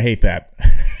motor's going to hate that.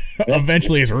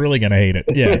 Eventually, it's really going to hate it.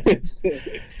 Yeah.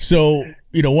 So,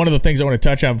 one of the things I want to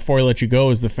touch on before I let you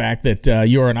go is the fact that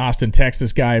you're an Austin,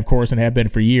 Texas guy, of course, and have been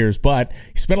for years, but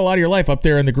you spent a lot of your life up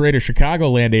there in the greater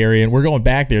Chicagoland area, and we're going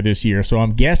back there this year. So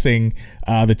I'm guessing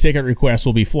the ticket requests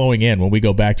will be flowing in when we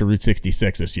go back to Route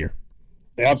 66 this year.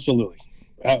 Absolutely.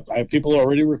 People are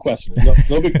already requesting it.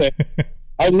 No big thing.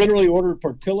 I literally ordered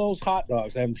Portillo's hot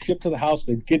dogs. I have them shipped to the house.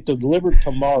 They get delivered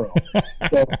tomorrow.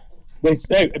 So they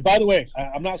say, by the way,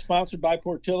 I'm not sponsored by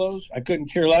Portillo's. I couldn't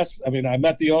care less. I mean, I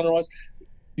met the owner once.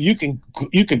 You can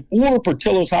order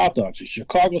Portillo's hot dogs, a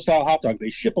Chicago-style hot dog. They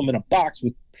ship them in a box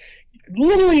with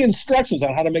literally instructions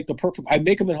on how to make the perfect. I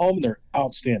make them at home, and they're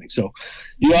outstanding. So,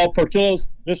 Portillo's,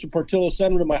 Mr. Portillo,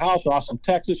 send them to my house, Austin,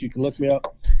 Texas. You can look me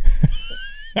up.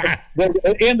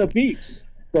 And the beefs.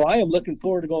 So I am looking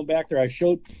forward to going back there. I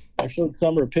showed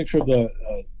Summer a picture of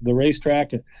the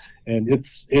racetrack, and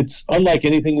it's unlike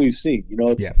anything we've seen.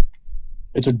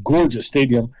 It's a gorgeous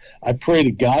stadium. I pray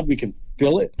to God we can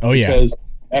fill it. Oh, yeah. Because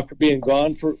after being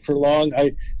gone for long,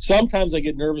 sometimes I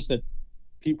get nervous that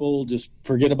people just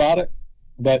forget about it.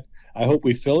 But I hope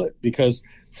we fill it, because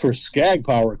for Skag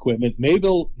Power Equipment,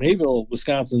 Mayville,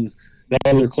 Wisconsin's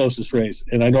their closest race,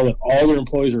 and I know that all their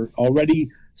employees are already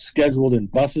scheduled in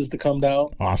buses to come down.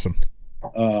 Awesome.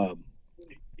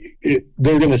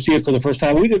 They're going to see it for the first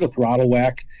time. We did a throttle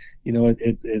whack,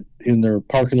 in their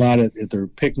parking lot at their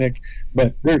picnic,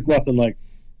 but there's nothing like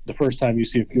the first time you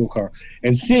see a fuel car.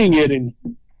 And seeing it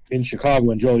in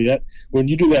Chicago and Joliet, when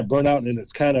you do that burnout and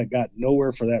it's kind of got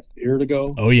nowhere for that air to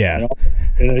go. Oh, yeah.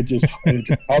 And it just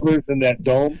hovers in that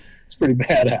dome. It's pretty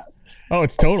badass. Oh,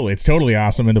 it's totally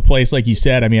awesome. And the place, like you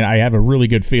said, I mean, I have a really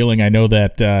good feeling. I know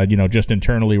that, just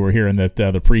internally we're hearing that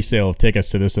the pre-sale of tickets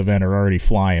to this event are already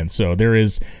flying. So there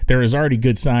is already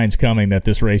good signs coming that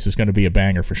this race is going to be a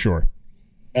banger for sure.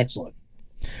 Excellent.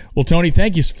 Well, Tony,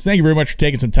 thank you very much for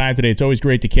taking some time today. It's always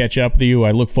great to catch up with you.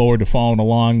 I look forward to following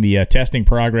along the testing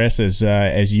progress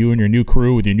as you and your new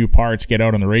crew with your new parts get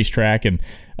out on the racetrack. And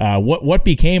what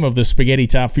became of the spaghetti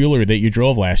top fueler that you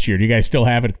drove last year? Do you guys still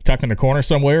have it tucked in the corner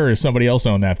somewhere, or does somebody else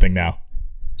own that thing now?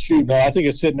 Shoot, no, I think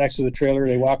it's sitting next to the trailer.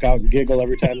 They walk out and giggle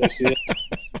every time they see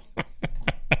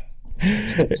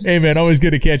it. Hey, man, always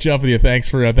good to catch up with you. Thanks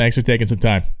for taking some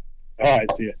time. All right,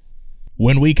 see you.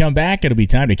 When we come back, it'll be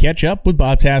time to catch up with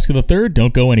Bob Tasca III.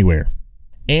 Don't go anywhere.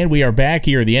 And we are back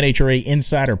here at the NHRA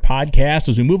Insider Podcast.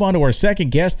 As we move on to our second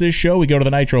guest this show, we go to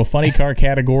the Nitro Funny Car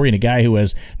category, and a guy who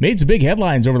has made some big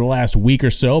headlines over the last week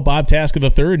or so, Bob Tasca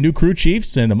III, new crew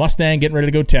chiefs, and a Mustang getting ready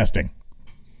to go testing.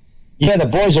 Yeah, the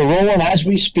boys are rolling as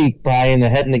we speak, Brian. They're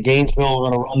heading to Gainesville.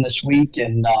 We're going to run this week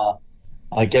and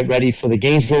get ready for the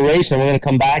Gainesville race, and we're going to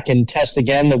come back and test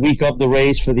again the week of the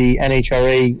race for the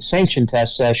NHRA sanction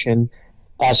test session.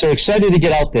 So excited to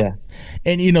get out there.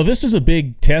 And, this is a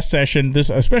big test session,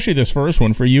 especially this first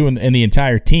one for you and the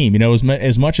entire team.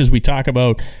 As much as we talk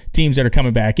about teams that are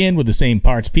coming back in with the same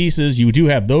parts, pieces, you do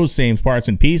have those same parts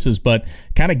and pieces, but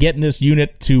kind of getting this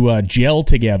unit to gel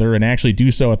together and actually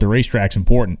do so at the racetrack is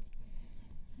important.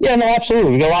 Yeah, no,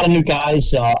 absolutely. We got a lot of new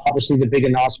guys. Obviously, the big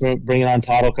announcement, bringing on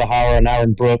Todd Okahara and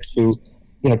Aaron Brooks, who,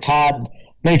 Todd,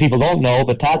 many people don't know,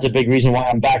 but Todd's a big reason why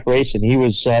I'm back racing. He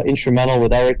was instrumental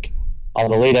with Eric, the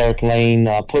late Eric Lane,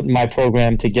 putting my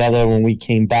program together when we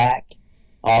came back.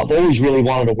 I've always really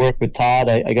wanted to work with Todd.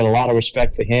 I got a lot of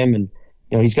respect for him, and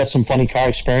he's got some funny car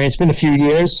experience. It's been a few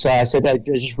years. I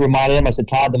just reminded him. I said,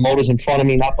 Todd, the motor's in front of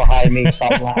me, not behind me.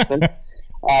 Stop laughing.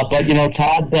 But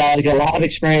Todd got a lot of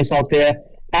experience out there.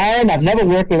 Aaron, I've never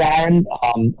worked with Aaron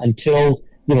until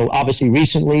obviously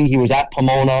recently. He was at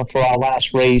Pomona for our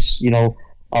last race.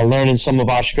 Learning some of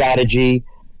our strategy.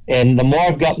 And the more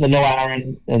I've gotten to know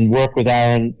Aaron and work with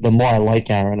Aaron, the more I like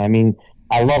Aaron. I mean,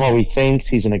 I love how he thinks.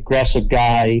 He's an aggressive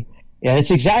guy. And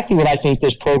it's exactly what I think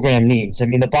this program needs. I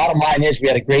mean, the bottom line is we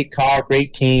had a great car,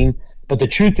 great team. But the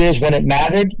truth is, when it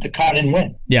mattered, the car didn't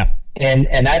win. Yeah. And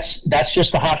that's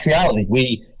just the harsh reality.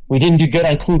 We didn't do good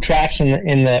on cool tracks in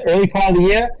the early part of the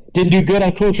year. Didn't do good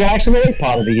on cool tracks in the late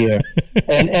part of the year.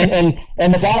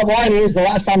 And the bottom line is, the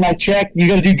last time I checked, you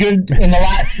got to do good in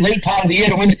the late part of the year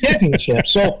to win the championship.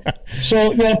 So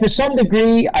to some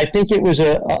degree, I think it was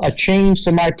a change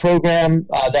to my program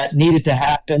that needed to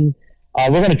happen.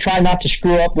 We're going to try not to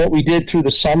screw up what we did through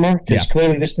the summer, because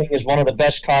clearly this thing is one of the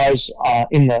best cars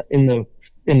in the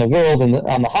world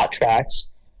on the hot tracks,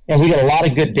 and we got a lot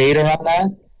of good data on that.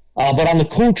 But on the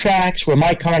cool tracks where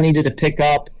my car needed to pick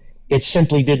up, it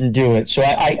simply didn't do it. So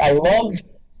I love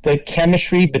the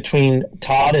chemistry between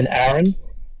Todd and Aaron.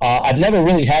 I've never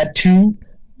really had two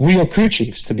real crew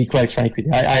chiefs, to be quite frank with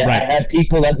you. I had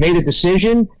people that made a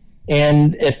decision,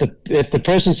 and if the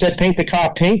person said paint the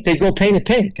car pink, they'd go paint it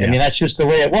pink. Yeah. I mean, that's just the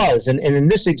way it was. And in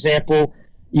this example,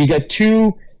 you got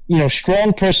two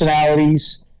strong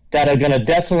personalities that are going to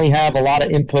definitely have a lot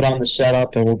of input on the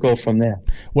setup, and we'll go from there.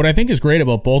 What I think is great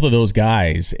about both of those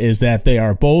guys is that they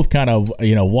are both kind of,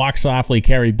 walk softly,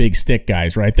 carry big stick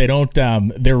guys, right? They don't,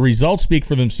 their results speak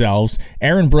for themselves.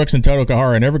 Aaron Brooks and Todd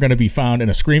Okahara are never going to be found in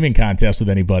a screaming contest with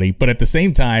anybody, but at the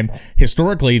same time,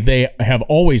 historically, they have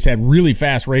always had really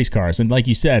fast race cars. And like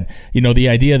you said, the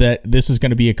idea that this is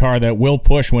going to be a car that will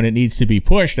push when it needs to be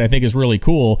pushed, I think is really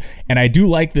cool. And I do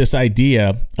like this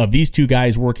idea of these two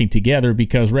guys working together,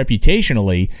 because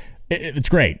reputationally, it's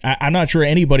great. I'm not sure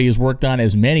anybody has worked on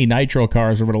as many nitro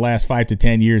cars over the last 5 to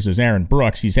 10 years as Aaron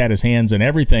Brooks. He's had his hands in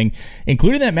everything,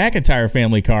 including that McIntyre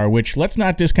family car, which let's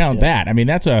not discount that. I mean,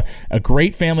 that's a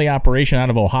great family operation out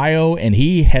of Ohio, and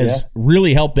he has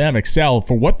really helped them excel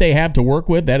for what they have to work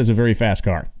with. That is a very fast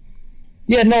car.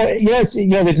 Yeah,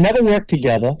 no, they've never worked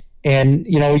together. And,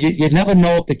 you never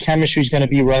know if the chemistry is going to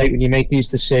be right when you make these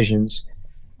decisions.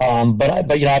 But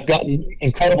I've gotten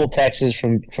incredible texts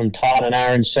from Todd and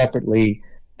Aaron separately.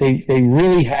 They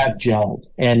really have gelled,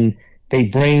 and they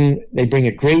bring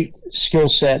a great skill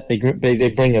set. They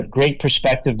bring a great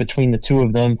perspective between the two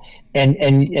of them.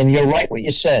 And you're right what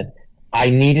you said. I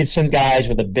needed some guys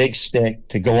with a big stick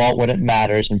to go out when it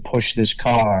matters and push this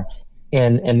car.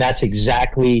 And that's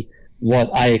exactly what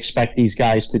I expect these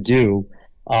guys to do.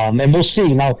 And we'll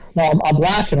see. Now I'm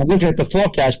laughing. I'm looking at the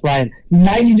forecast, Brian.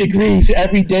 90 degrees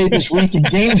every day this week in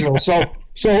Gainesville.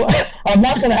 So I'm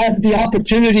not going to have the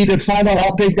opportunity to find out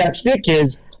how big that stick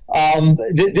is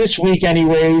this week,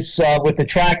 anyways. With the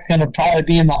track going to probably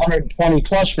be in the 120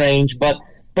 plus range. But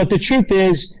the truth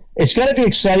is, it's going to be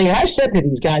exciting. And I said to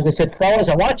these guys, I said, fellas,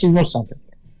 I want you to know something.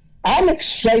 I'm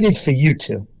excited for you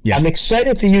two. Yeah. I'm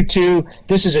excited for you two.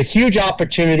 This is a huge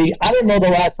opportunity. I don't know the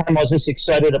last time I was this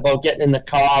excited about getting in the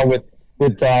car with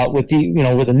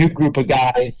a new group of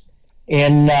guys.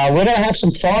 And we're going to have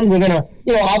some fun. We're going to,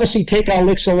 obviously take our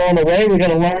licks along the way. We're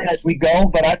going to learn as we go.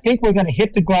 But I think we're going to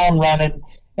hit the ground running.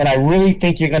 And I really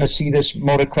think you're going to see this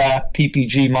Motorcraft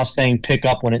PPG Mustang pick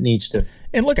up when it needs to.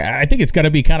 And look, I think it's going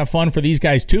to be kind of fun for these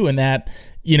guys too, in that,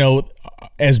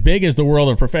 as big as the world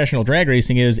of professional drag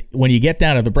racing is, when you get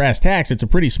down to the brass tacks, it's a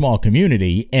pretty small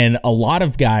community, and a lot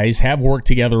of guys have worked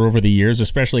together over the years,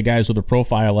 especially guys with a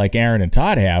profile like Aaron and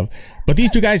Todd have, but these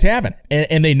two guys haven't,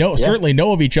 and they certainly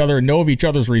know of each other and know of each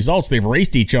other's results. They've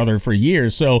raced each other for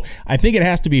years, so I think it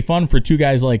has to be fun for two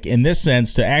guys like, in this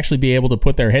sense, to actually be able to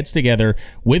put their heads together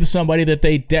with somebody that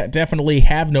they definitely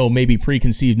have no maybe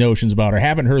preconceived notions about, or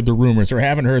haven't heard the rumors, or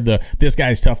haven't heard this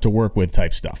guy's tough to work with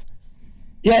type stuff.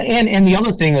 Yeah, and the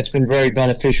other thing that's been very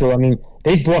beneficial, I mean,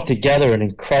 they brought together an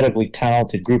incredibly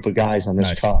talented group of guys on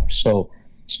this car. So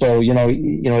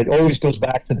it always goes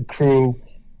back to the crew.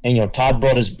 And Todd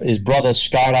brought his brother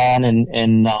Scott on, and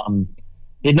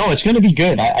it's going to be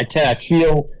good. I tell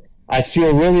you, I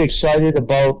feel really excited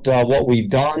about what we've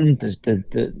done.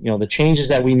 The changes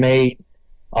that we made.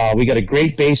 We got a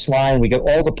great baseline. We got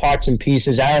all the parts and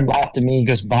pieces. Aaron laughed at me. He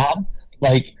goes, Bob,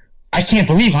 I can't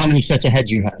believe how many sets of heads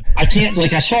you have. I can't,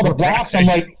 I saw the blocks. I'm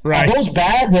like, are those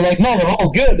bad? They're like, no, they're all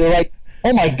good. They're like,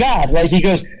 oh my God. He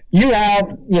goes, you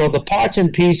have, the parts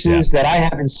and pieces that I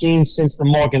haven't seen since the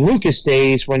Morgan Lucas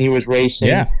days when he was racing.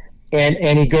 Yeah.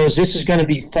 And he goes, this is going to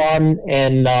be fun.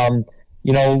 And,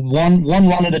 one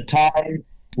run at a time.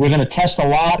 We're going to test a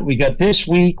lot. We got this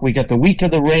week. We got the week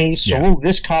of the race. So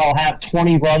this car will have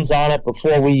 20 runs on it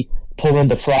before we pull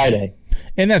into Friday.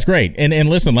 And that's great. And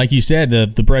listen, like you said,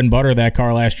 the bread and butter of that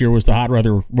car last year was the hot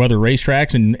weather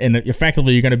racetracks, and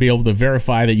effectively you're going to be able to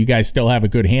verify that you guys still have a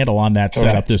good handle on that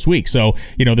setup this week. So,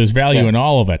 there's value in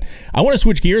all of it. I want to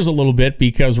switch gears a little bit,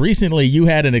 because recently you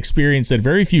had an experience that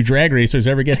very few drag racers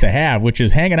ever get to have, which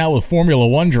is hanging out with Formula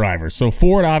One drivers. So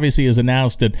Ford obviously has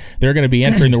announced that they're going to be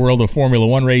entering the world of Formula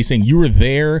One racing. You were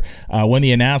there when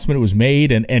the announcement was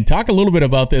made, and talk a little bit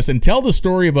about this, and tell the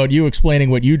story about you explaining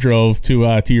what you drove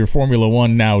to your Formula One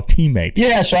now teammate.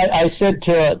 Yeah, so I said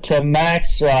to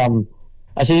Max,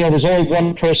 I said, there's only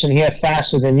one person here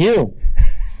faster than you.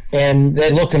 And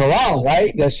they're looking around,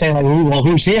 right? They're saying,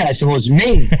 who's here? I said, well, it's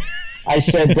me. I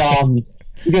said,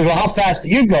 he goes, well, how fast do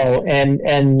you go? And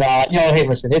hey,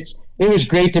 listen, it was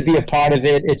great to be a part of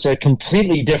it. It's a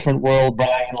completely different world,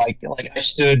 Brian. Like I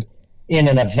stood in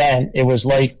an event. It was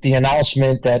like the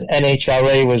announcement that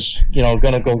NHRA was,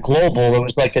 going to go global. It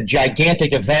was like a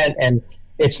gigantic event, and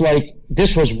it's like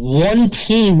this was one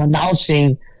team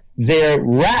announcing their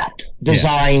wrap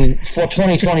design for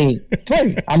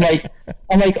 2023. I'm like,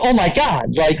 oh my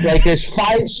God! Like there's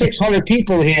 500-600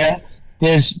 people here.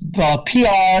 There's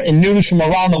PR and news from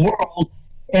around the world,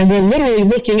 and we're literally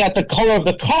looking at the color of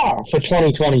the car for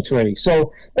 2023.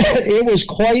 So it was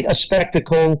quite a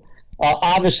spectacle.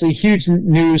 Obviously, huge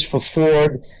news for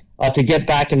Ford to get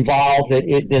back involved.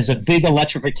 There's a big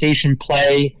electrification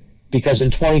play, because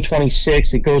in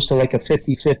 2026 it goes to like a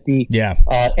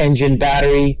 50-50 engine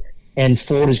battery, and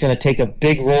Ford is going to take a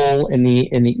big role in the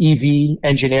EV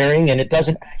engineering, and it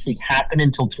doesn't actually happen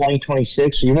until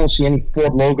 2026, so you won't see any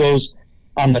Ford logos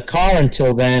on the car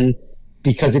until then,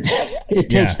 because it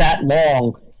takes that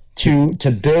long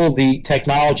to build the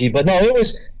technology. But no, it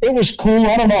was cool.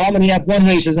 I don't know how many F1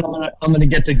 races I'm gonna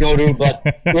get to go to, but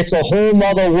it's a whole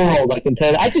nother world, I can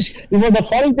tell you. The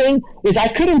funny thing is, I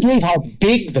couldn't believe how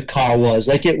big the car was.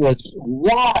 Like, it was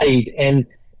wide, and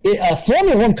a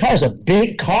Formula One car is a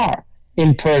big car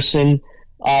in person.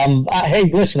 Hey,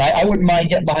 listen, I wouldn't mind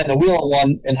getting behind the wheel of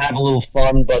one and have a little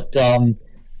fun, but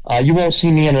You won't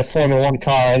see me in a Formula One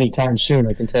car anytime soon.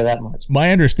 I can tell you that much.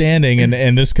 My understanding,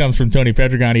 and this comes from Tony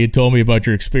Pedregon, he had told me about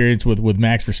your experience with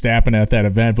Max Verstappen at that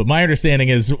event. But my understanding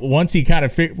is once he got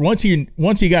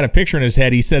a picture in his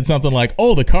head, he said something like,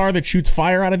 "Oh, the car that shoots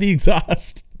fire out of the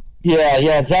exhaust."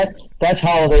 Yeah, that's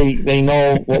how they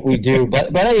know what we do.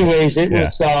 But anyways, it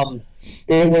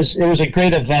was a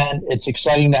great event. It's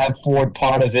exciting to have Ford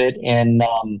part of it, and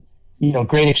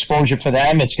great exposure for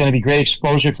them. It's going to be great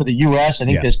exposure for the U.S. I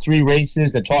think there's 3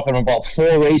 races. They're talking about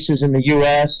 4 races in the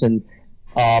U.S. And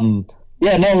it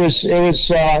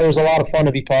was a lot of fun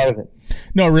to be part of it.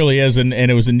 No, it really is, and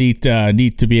it was a neat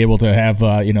to be able to have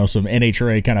some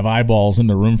NHRA kind of eyeballs in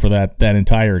the room for that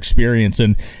entire experience.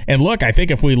 And look, I think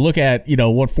if we look at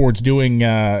what Ford's doing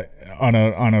on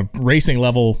a racing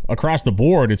level across the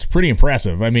board, it's pretty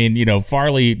impressive. I mean, Jim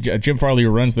Farley, who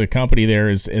runs the company there,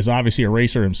 is obviously a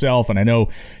racer himself, and I know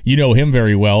you know him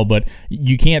very well. But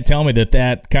you can't tell me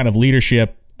that kind of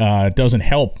leadership doesn't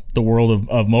help the world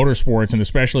of motorsports, and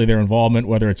especially their involvement,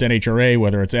 whether it's NHRA,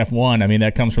 whether it's F1. I mean,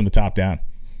 that comes from the top down.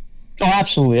 Oh,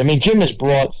 absolutely. I mean, Jim has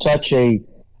brought such a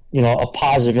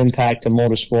positive impact to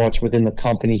motorsports within the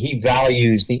company. He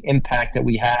values the impact that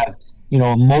we have,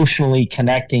 emotionally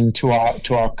connecting to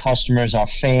our customers, our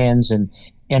fans, and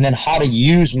then how to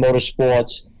use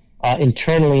motorsports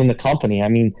internally in the company. I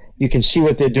mean, you can see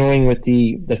what they're doing with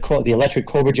the electric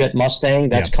Cobra Jet Mustang.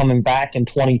 That's coming back in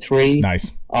 23.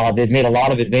 Nice. They've made a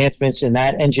lot of advancements in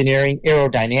that engineering,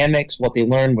 aerodynamics, what they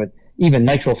learned with even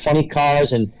nitro funny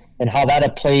cars, and how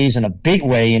that plays in a big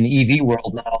way in the EV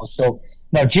world now. So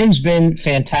now Jim's been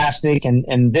fantastic,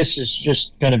 and this is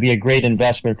just going to be a great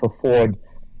investment for Ford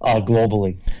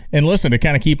globally. And listen, to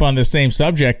kind of keep on the same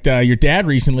subject, your dad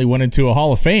recently went into a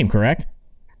Hall of Fame, correct?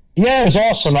 Yeah, it was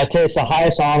awesome. I tell you, it's the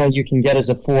highest honor you can get as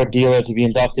a Ford dealer, to be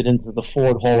inducted into the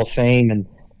Ford Hall of Fame. And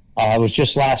it was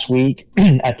just last week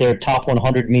at their top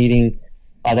 100 meeting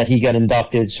that he got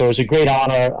inducted. So it was a great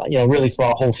honor, really for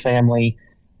our whole family.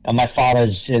 My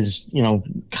father's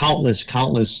countless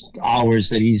hours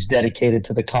that he's dedicated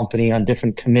to the company on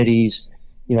different committees,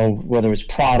 whether it's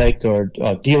product or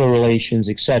dealer relations,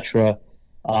 etc.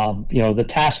 The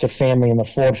Tasca family and the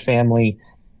Ford family,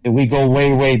 we go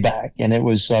way, way back, and it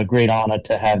was a great honor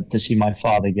to see my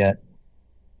father get.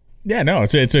 Yeah, no,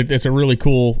 it's a really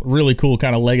cool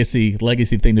kind of legacy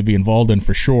thing to be involved in,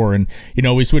 for sure. And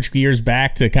we switch gears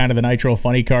back to kind of the Nitro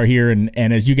Funny Car here, and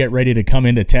as you get ready to come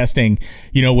into testing,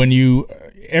 when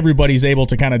everybody's able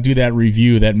to kind of do that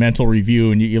review, that mental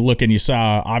review, and you look and you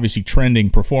saw obviously trending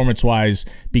performance-wise,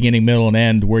 beginning, middle, and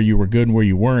end, where you were good and where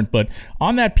you weren't. But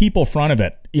on that people front of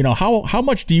it, how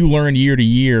much do you learn year to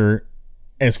year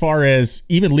as far as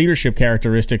even leadership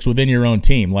characteristics within your own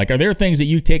team? Like, are there things that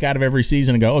you take out of every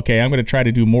season and go, okay, I'm going to try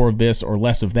to do more of this or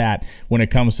less of that when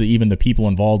it comes to even the people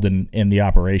involved in the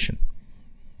operation?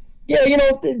 Yeah,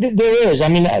 there is. I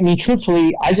mean,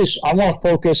 truthfully, I want to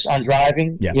focus on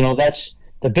driving. Yeah. That's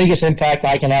the biggest impact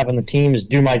I can have on the team, is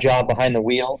do my job behind the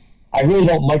wheel. I really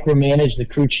don't micromanage the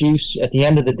crew chiefs. At the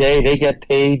end of the day, they get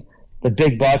paid the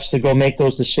big bucks to go make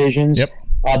those decisions. Yep.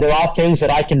 There are things that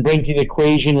I can bring to the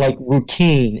equation, like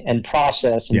routine and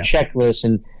process and checklists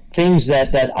and things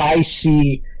that I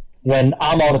see when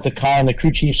I'm out at the car and the crew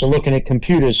chiefs are looking at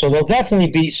computers. So there'll definitely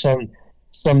be some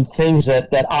things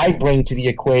that I bring to the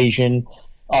equation.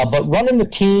 But running the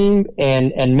team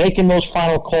and making those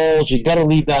final calls, you got to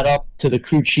leave that up to the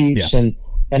crew chiefs. Yeah.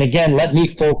 And again, let me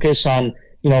focus on,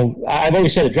 I've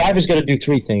always said a driver's got to do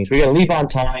 3 things. We got to leave on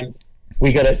time,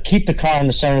 we got to keep the car in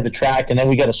the center of the track, and then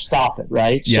we got to stop it,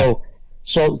 right? Yeah.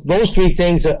 So those 3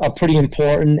 things are pretty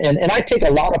important. And I take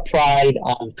a lot of pride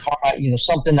on car,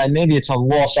 something that maybe it's a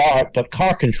lost art, but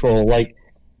car control, like,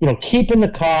 keeping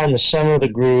the car in the center of the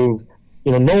groove,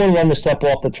 knowing when to step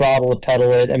off the throttle to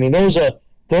pedal it. I mean, those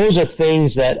are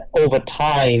things that over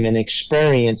time and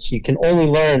experience, you can only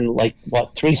learn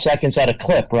 3 seconds at a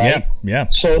clip, right? Yeah.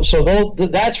 So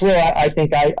that's where I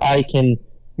think I can,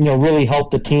 really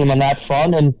help the team on that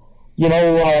front, and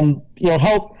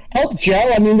help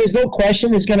Joe. I mean, there's no question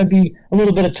there's going to be a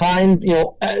little bit of time.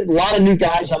 A lot of new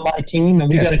guys on my team, and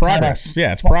we got to progress.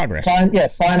 It's progress.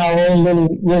 Find our own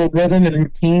little rhythm and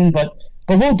routine, but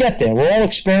we'll get there. We're all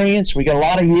experienced. We got a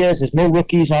lot of years. There's no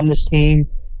rookies on this team,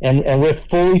 and we're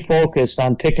fully focused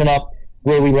on picking up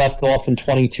where we left off in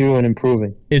 22 and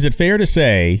improving. Is it fair to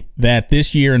say that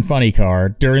this year in Funny Car,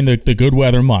 during the good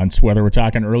weather months, whether we're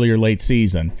talking early or late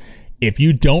season, if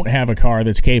you don't have a car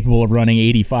that's capable of running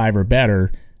 85 or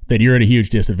better, that you're at a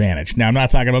huge disadvantage? Now, I'm not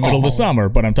talking about middle of the summer,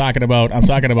 but I'm talking about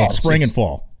spring and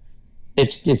fall.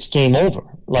 it's game over.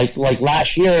 Like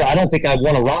last year, I don't think I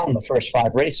won a round the first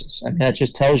 5 races. I mean, that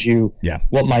just tells you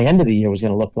what my end of the year was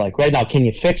going to look like. Right now, can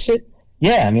you fix it?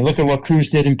 Yeah, I mean, look at what Cruz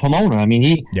did in Pomona. I mean,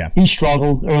 he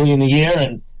struggled early in the year,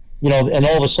 and and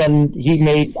all of a sudden he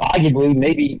made arguably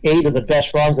maybe 8 of the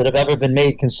best runs that have ever been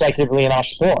made consecutively in our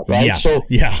sport. Right? Yeah.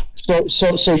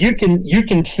 So you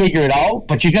can figure it out,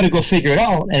 but you got to go figure it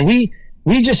out. And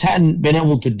we just hadn't been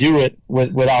able to do it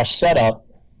with our setup.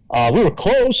 We were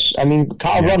close. I mean,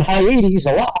 Kyle run high 80s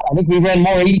a lot. I think we ran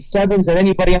more 87s than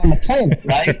anybody on the planet,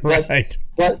 right? Right.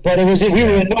 But we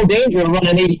were in no danger of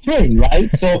running 83, right?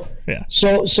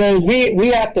 So we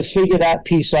have to figure that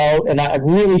piece out, and I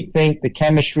really think the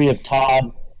chemistry of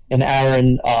Todd and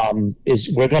Aaron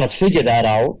we're going to figure that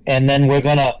out, and then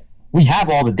we have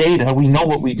all the data. We know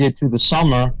what we did through the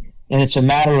summer, and it's a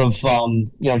matter of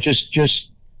just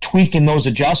tweaking those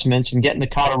adjustments and getting the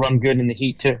car to run good in the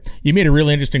heat too. You made a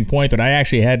really interesting point that I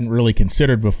actually hadn't really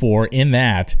considered before, in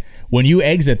that when you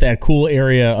exit that cool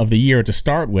area of the year to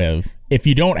start with, if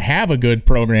you don't have a good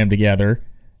program together,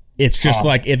 it's just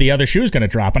like the other shoe's going to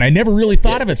drop. And I never really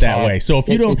thought of it that way. So if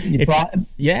you don't,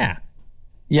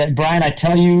 Brian, I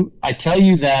tell you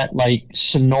that, like,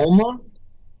 Sonoma,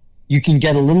 you can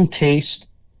get a little taste,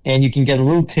 and you can get a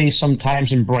little taste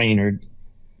sometimes in Brainerd.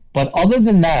 But other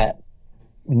than that,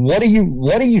 what are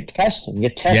you testing?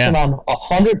 You're testing on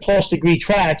 100+ degree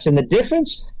tracks, and the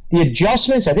difference, the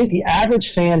adjustments, I think the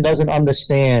average fan doesn't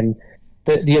understand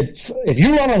that if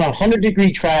you run on a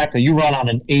 100-degree track or you run on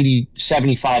an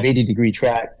 75, 80-degree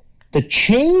track, the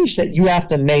change that you have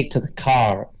to make to the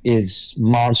car is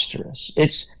monstrous.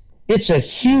 It's a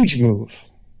huge move,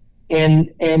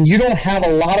 and you don't have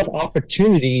a lot of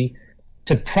opportunity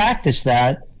to practice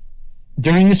that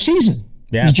during the season.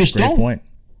 Yeah, you just great don't. Point.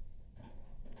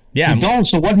 Yeah, you don't.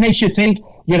 So what makes you think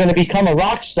you're going to become a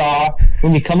rock star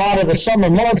when you come out of the summer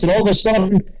months and all of a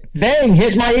sudden, bang,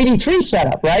 here's my 83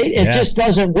 setup, right? It just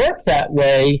doesn't work that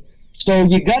way. So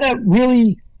you got to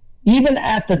really, even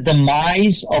at the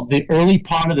demise of the early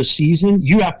part of the season,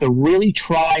 you have to really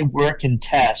try, work, and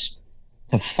test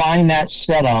to find that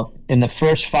setup in the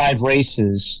first 5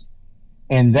 races,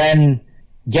 and then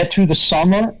get through the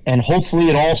summer, and hopefully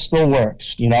it all still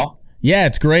works, Yeah,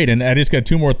 it's great. And I just got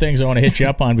 2 more things I want to hit you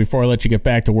up on before I let you get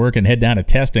back to work and head down to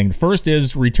testing. The first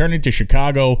is returning to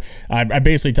Chicago. I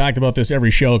basically talked about this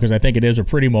every show because I think it is a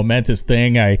pretty momentous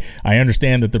thing. I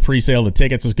understand that the pre-sale of the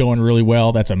tickets is going really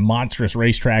well. That's a monstrous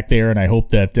racetrack there, and I hope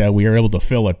that we are able to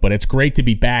fill it. But it's great to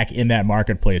be back in that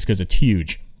marketplace because it's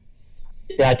huge.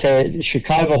 Yeah, I tell you,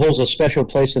 Chicago holds a special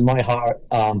place in my heart.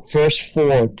 First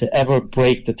Ford to ever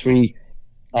break the 3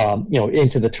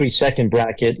 into the 3-second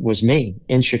bracket was me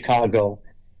in Chicago.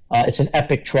 It's an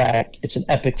epic track. It's an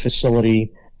epic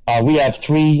facility. We have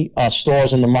 3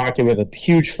 stores in the market. We have a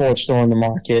huge Ford store in the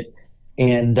market,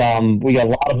 and we got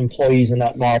a lot of employees in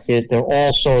that market. They're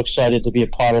all so excited to be a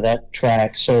part of that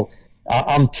track. So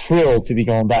I'm thrilled to be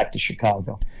going back to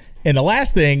Chicago. And the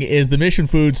last thing is the Mission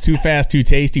Foods Too Fast, Too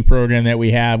Tasty program that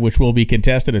we have, which will be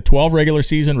contested at 12 regular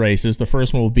season races. The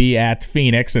first one will be at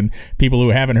Phoenix, and people who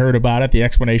haven't heard about it, the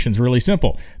explanation is really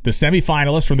simple. The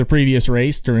semifinalists from the previous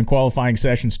race during qualifying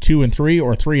sessions 2 and 3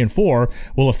 or 3 and 4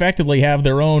 will effectively have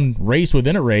their own race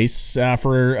within a race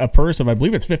for a purse of, I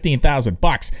believe it's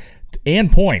 $15,000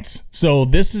 and points. So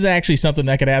this is actually something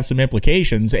that could have some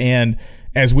implications, and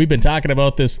as we've been talking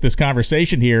about this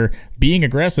conversation here, being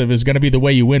aggressive is going to be the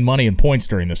way you win money and points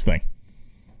during this thing.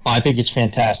 I think it's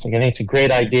fantastic. I think it's a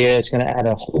great idea. It's going to add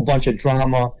a whole bunch of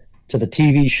drama to the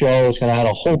TV show. It's going to add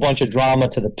a whole bunch of drama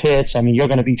to the pits. I mean, you're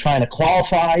going to be trying to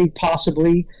qualify,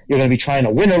 possibly. You're going to be trying to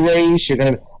win a race.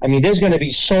 There's going to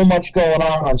be so much going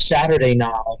on Saturday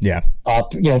now. Yeah.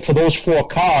 For those 4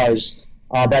 cars.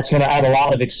 That's going to add a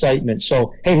lot of excitement.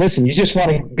 So, hey, listen, you just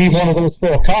want to be one of those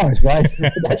 4 cars, right?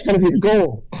 That's going to be the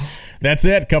goal. That's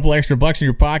it. A couple extra bucks in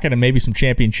your pocket and maybe some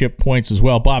championship points as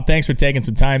well. Bob, thanks for taking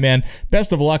some time, man.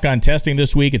 Best of luck on testing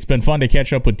this week. It's been fun to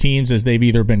catch up with teams as they've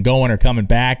either been going or coming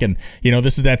back. And,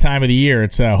 this is that time of the year.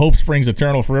 It's hope springs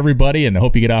eternal for everybody, and I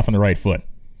hope you get off on the right foot.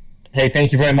 Hey,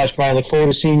 thank you very much, Brian. Look forward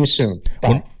to seeing you soon.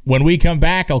 Bye. When we come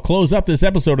back, I'll close up this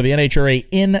episode of the NHRA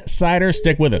Insider.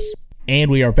 Stick with us.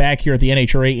 And we are back here at the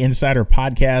NHRA Insider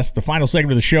Podcast. The final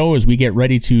segment of the show as we get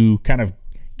ready to kind of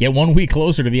get 1 week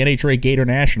closer to the NHRA Gator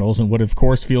Nationals and what, of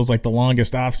course, feels like the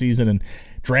longest offseason in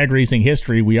drag racing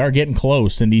history. We are getting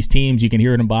close, and these teams, you can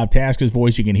hear it in Bob Tasca's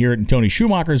voice, you can hear it in Tony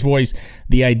Schumacher's voice.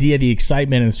 The idea, the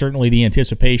excitement, and certainly the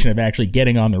anticipation of actually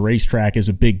getting on the racetrack is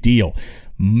a big deal.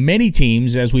 Many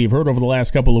teams, as we've heard over the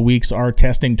last couple of weeks, are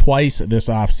testing twice this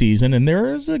offseason, and there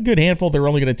is a good handful they're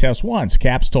only going to test once.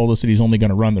 Caps told us that he's only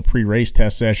going to run the pre-race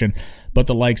test session, but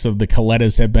the likes of the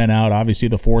Colettas have been out. Obviously,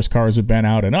 the Force Cars have been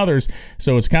out and others,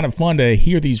 so it's kind of fun to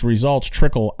hear these results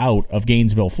trickle out of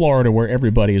Gainesville, Florida, where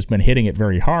everybody has been hitting it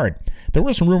very hard. There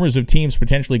were some rumors of teams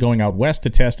potentially going out west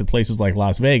to test at places like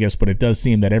Las Vegas, but it does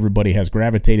seem that everybody has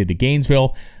gravitated to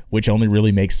Gainesville, which only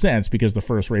really makes sense because the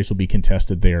first race will be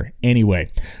contested there anyway.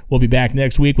 We'll be back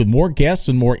next week with more guests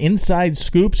and more inside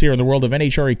scoops here in the world of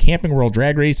NHRA Camping World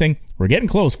Drag Racing. We're getting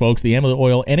close, folks. The Emily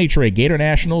Oil NHRA Gator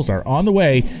Nationals are on the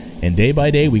way, and day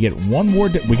by day we get one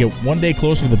day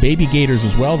closer to the Baby Gators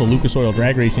as well, the Lucas Oil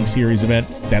Drag Racing Series event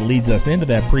that leads us into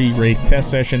that pre-race test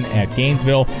session at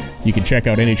Gainesville. You can check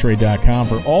out NHRA.com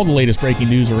for all the latest breaking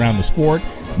news around the sport.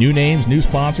 New names, new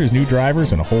sponsors, new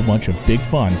drivers, and a whole bunch of big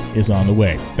fun is on the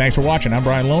way. Thanks for watching. I'm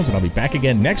Brian Lones, and I'll be back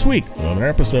again next week with another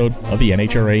episode of the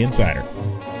NHRA Insider.